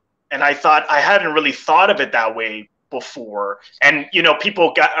 And I thought I hadn't really thought of it that way before. And, you know,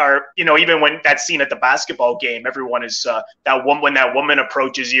 people you know, even when that scene at the basketball game, everyone is when that woman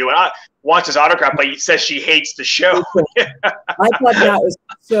approaches you and wants his autograph, but he says she hates the show. I thought that was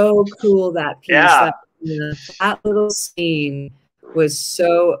so cool, that piece. Yeah. That little scene was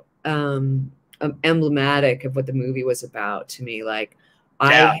so emblematic of what the movie was about to me. Like,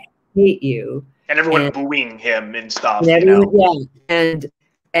 I hate you. And everyone booing him and stuff. And everyone,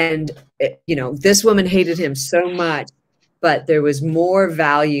 and you know, this woman hated him so much, but there was more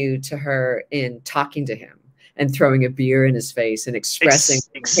value to her in talking to him and throwing a beer in his face and expressing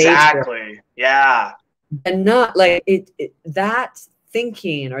exactly, yeah, and not like that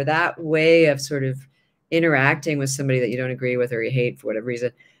thinking or that way of sort of interacting with somebody that you don't agree with or you hate for whatever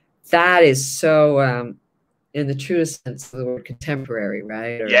reason. That is so in the truest sense of the word, contemporary,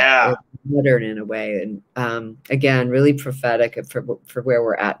 right? Or modern in a way, and again, really prophetic for where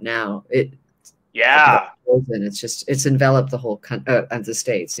we're at now. It's enveloped the whole of the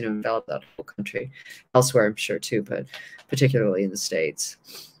States, you know, enveloped that whole country. Elsewhere, I'm sure too, but particularly in the States.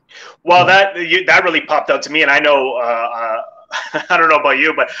 Well, that really popped out to me, and I know I don't know about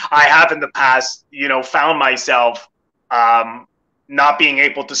you, but I have in the past, you know, found myself not being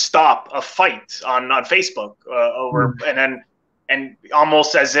able to stop a fight on Facebook over and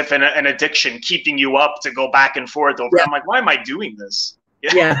almost as if an addiction keeping you up to go back and forth over. I'm like, why am I doing this?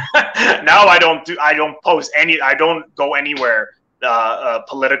 Yeah. Now I don't post I don't go anywhere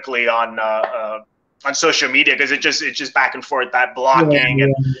politically on social media because it's just back and forth, that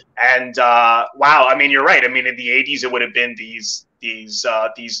blocking and wow. I mean, you're right. I mean, in the 80s it would have been these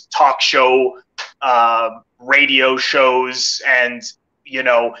talk show radio shows, and you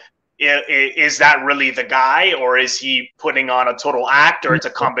know, is that really the guy, or is he putting on a total act, or it's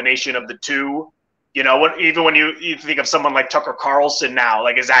a combination of the two? You know, even when you think of someone like Tucker Carlson now,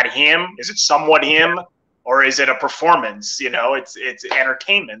 like, is that him? Is it somewhat him? or is it a performance? You know, it's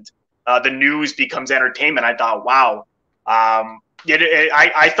entertainment. The news becomes entertainment. I thought, wow.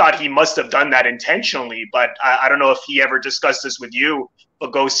 I thought he must have done that intentionally, but I don't know if he ever discussed this with you,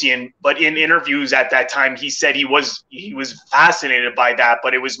 Bogosian. But in interviews at that time, he said he was fascinated by that,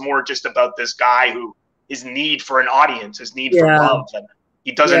 but it was more just about this guy who his need for an audience, his need for love, and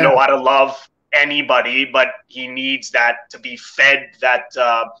he doesn't know how to love anybody, but he needs that to be fed that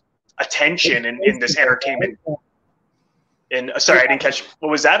attention in this entertainment. And sorry, I didn't catch,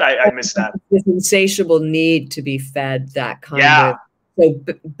 what was that? I missed that. This insatiable need to be fed that kind of. So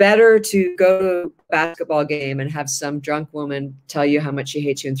better to go to a basketball game and have some drunk woman tell you how much she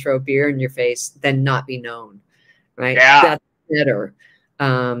hates you and throw beer in your face than not be known, right? Yeah. That's better.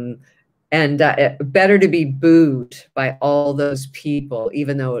 And better to be booed by all those people,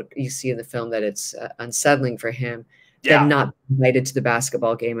 even though you see in the film that it's unsettling for him, than not invited to the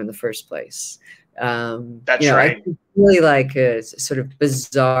basketball game in the first place. That's right. It's really like a sort of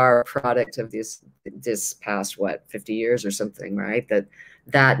bizarre product of this past, what, 50 years or something, right?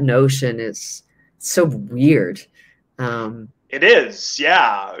 That notion is so weird. It is,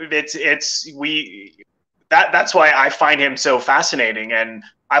 yeah. That's why I find him so fascinating. And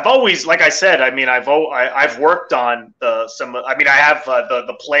I've always, like I said, I mean, I've worked on I have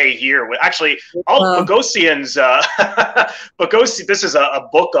the play here. Actually, all Bogosian's Bogosian. This is a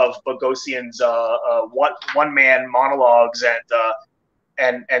book of Bogosian's one man monologues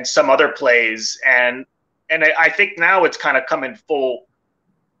and some other plays, and I think now it's kind of coming full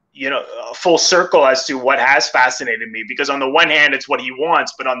circle as to what has fascinated me. Because on the one hand, it's what he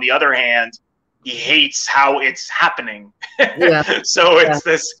wants, but on the other hand, he hates how it's happening. So it's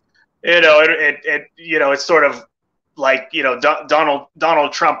this, it's sort of like,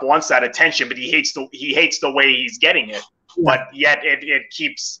 Donald Trump wants that attention, but he hates the way he's getting it. But yet it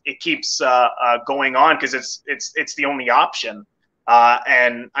keeps going on because it's the only option.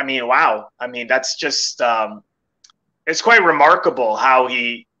 And I mean, wow. I mean, that's just it's quite remarkable how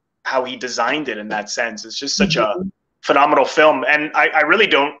he designed it in that sense. It's just such a phenomenal film, and I really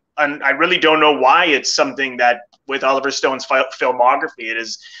don't know why it's something that with Oliver Stone's filmography, it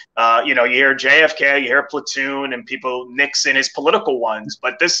is, you hear JFK, you hear Platoon, and people nix in his political ones,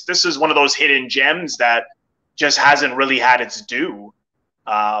 but this is one of those hidden gems that just hasn't really had its due.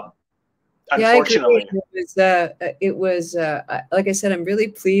 Unfortunately. It was like I said, I'm really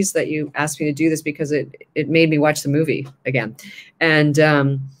pleased that you asked me to do this because it made me watch the movie again, and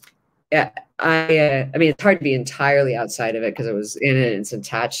I mean, it's hard to be entirely outside of it because it was in it and it's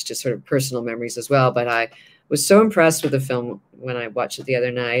attached to sort of personal memories as well. But I was so impressed with the film when I watched it the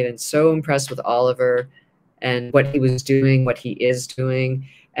other night, and so impressed with Oliver and what he was doing, what he is doing,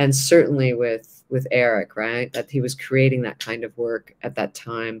 and certainly with Eric, right? That he was creating that kind of work at that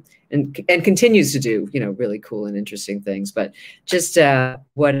time and continues to do, really cool and interesting things. But just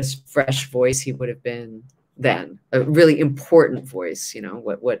what a fresh voice he would have been then, a really important voice,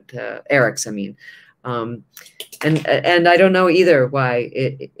 what Eric's, I mean. And I don't know either why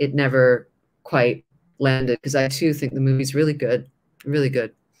it never quite landed, because I too think the movie's really good, really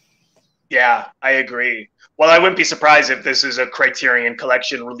good. Yeah, I agree. Well, I wouldn't be surprised if this is a Criterion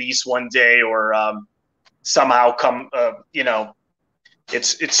Collection release one day, or somehow come,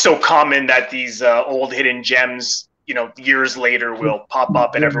 it's so common that these old hidden gems, years later will pop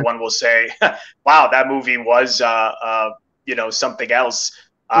up and everyone will say, wow, that movie was, something else.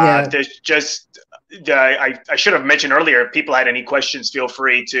 There's just, I should have mentioned earlier, if people had any questions, feel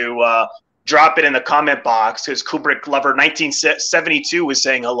free to drop it in the comment box, because Kubrick Lover 1972 was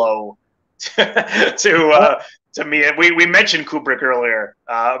saying hello to me. We mentioned Kubrick earlier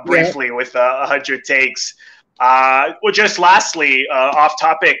briefly with 100 Takes. Well, just lastly, off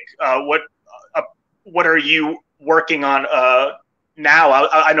topic, what are you working on now?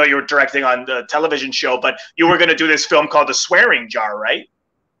 I know you were directing on the television show, but you were going to do this film called The Swearing Jar, right?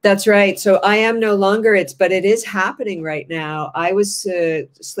 That's right. So I am no longer, but it is happening right now. I was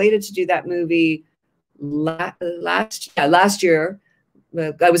slated to do that movie last year.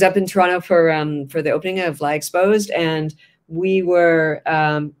 I was up in Toronto for the opening of Fly Exposed, and we were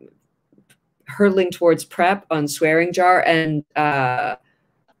hurtling towards prep on Swearing Jar, and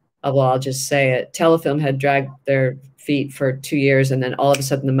I'll just say it. Telefilm had dragged their feet for 2 years, and then all of a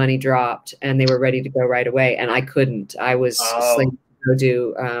sudden the money dropped, and they were ready to go right away, and I couldn't. I was slated to go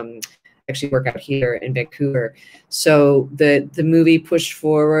do actually work out here in Vancouver. So the movie pushed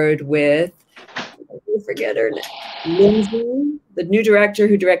forward with, I forget her name, Lindsay, the new director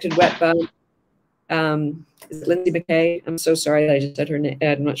who directed Wet Bum, Is it Lindsay McKay? I'm so sorry that I just said her name.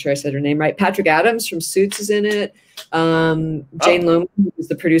 I'm not sure I said her name right. Patrick Adams from Suits is in it. Jane Lohman, who's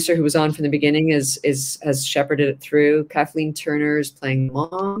the producer who was on from the beginning, has shepherded it through. Kathleen Turner is playing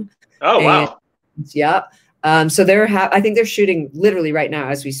Mom. Oh, wow. Yeah. So I think they're shooting literally right now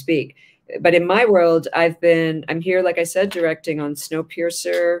as we speak. But in my world, I'm here, like I said, directing on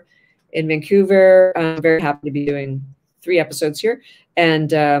Snowpiercer in Vancouver. I'm very happy to be doing 3 episodes here.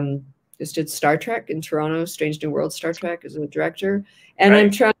 And just did Star Trek in Toronto, Strange New World Star Trek as a director. And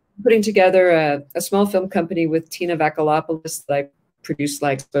I'm putting together a small film company with Tina Vakalopoulos that I produced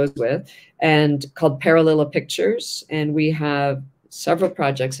Like Exposed with, and called Parallella Pictures. And we have several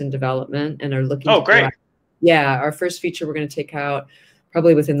projects in development and are looking to great. Yeah, our first feature we're going to take out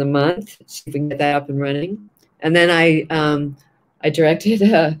probably within the month, see if we can get that up and running. And then I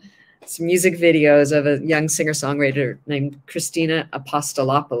directed some music videos of a young singer-songwriter named Christina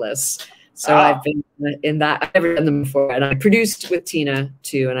Apostolopoulos. So I've been in that. I've never done them before. And I produced with Tina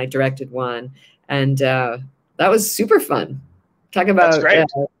too, and I directed one. And that was super fun. Talk about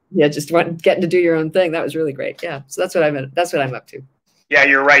just getting to do your own thing. That was really great. Yeah. So that's what I'm up to. Yeah,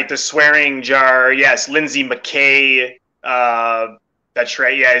 you're right. The Swearing Jar. Yes, Lindsay McKay. That's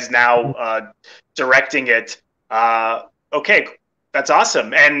right. Yeah, is now directing it. Okay, that's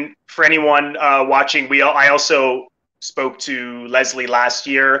awesome. And for anyone watching, I also spoke to Leslie last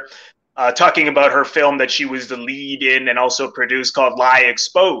year, talking about her film that she was the lead in and also produced called Lie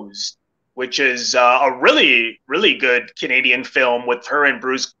Exposed, which is a really, really good Canadian film with her and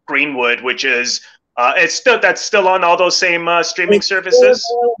Bruce Greenwood, which is that's still on all those same streaming services.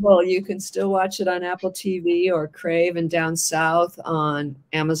 Well, you can still watch it on Apple TV or Crave, and down south on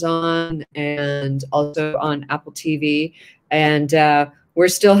Amazon and also on Apple TV. And we're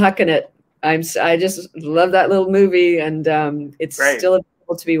still hucking it. I just love that little movie, and it's still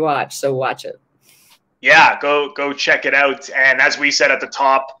available to be watched. So watch it. Yeah, go check it out. And as we said at the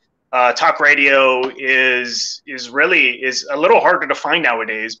top, talk radio is a little harder to find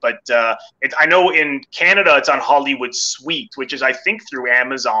nowadays. But I know in Canada it's on Hollywood Suite, which is I think through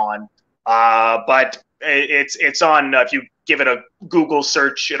Amazon. But it's on. If you give it a Google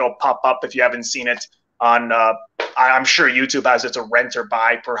search, it'll pop up. If you haven't seen it on, I'm sure YouTube has it to rent or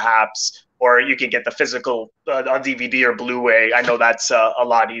buy, perhaps, or you can get the physical on DVD or Blu-ray. I know that's a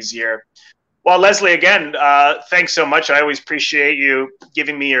lot easier. Well, Leslie, again, thanks so much. I always appreciate you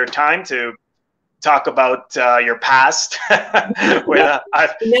giving me your time to talk about your past. My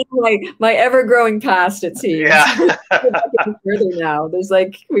ever-growing past, it seems. Yeah. Further now.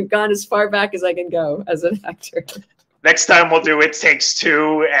 We've gone as far back as I can go as an actor. Next time we'll do It Takes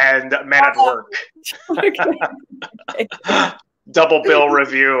Two and Men at Work. Okay. Double bill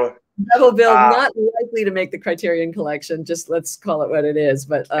review. Double bill, not likely to make the Criterion Collection. Just let's call it what it is.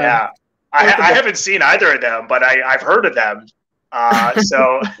 But yeah, I haven't seen either of them, but I've heard of them.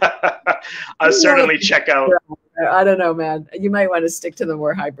 So I'll certainly check out. I don't know, man. You might want to stick to the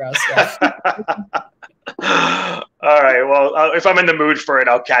more highbrow stuff. All right. Well, if I'm in the mood for it,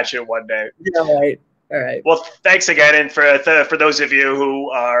 I'll catch it one day. All right. All right. Well, thanks again. And for those of you who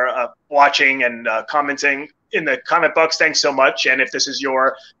are watching and commenting in the comment box, thanks so much. And if this is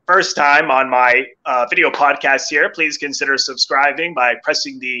your first time on my video podcast here, please consider subscribing by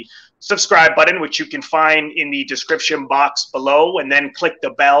pressing the subscribe button, which you can find in the description box below, and then click the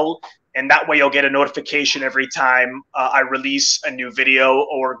bell. And that way you'll get a notification every time I release a new video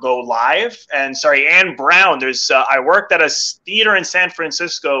or go live. And sorry, Anne Brown, I worked at a theater in San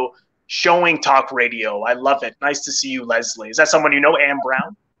Francisco showing talk radio. I love it. Nice to see you, Leslie. Is that someone you know, Anne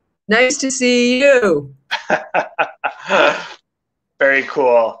Brown? Nice to see you. Very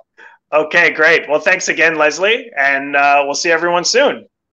cool. Okay, great. Well, thanks again, Leslie. And we'll see everyone soon.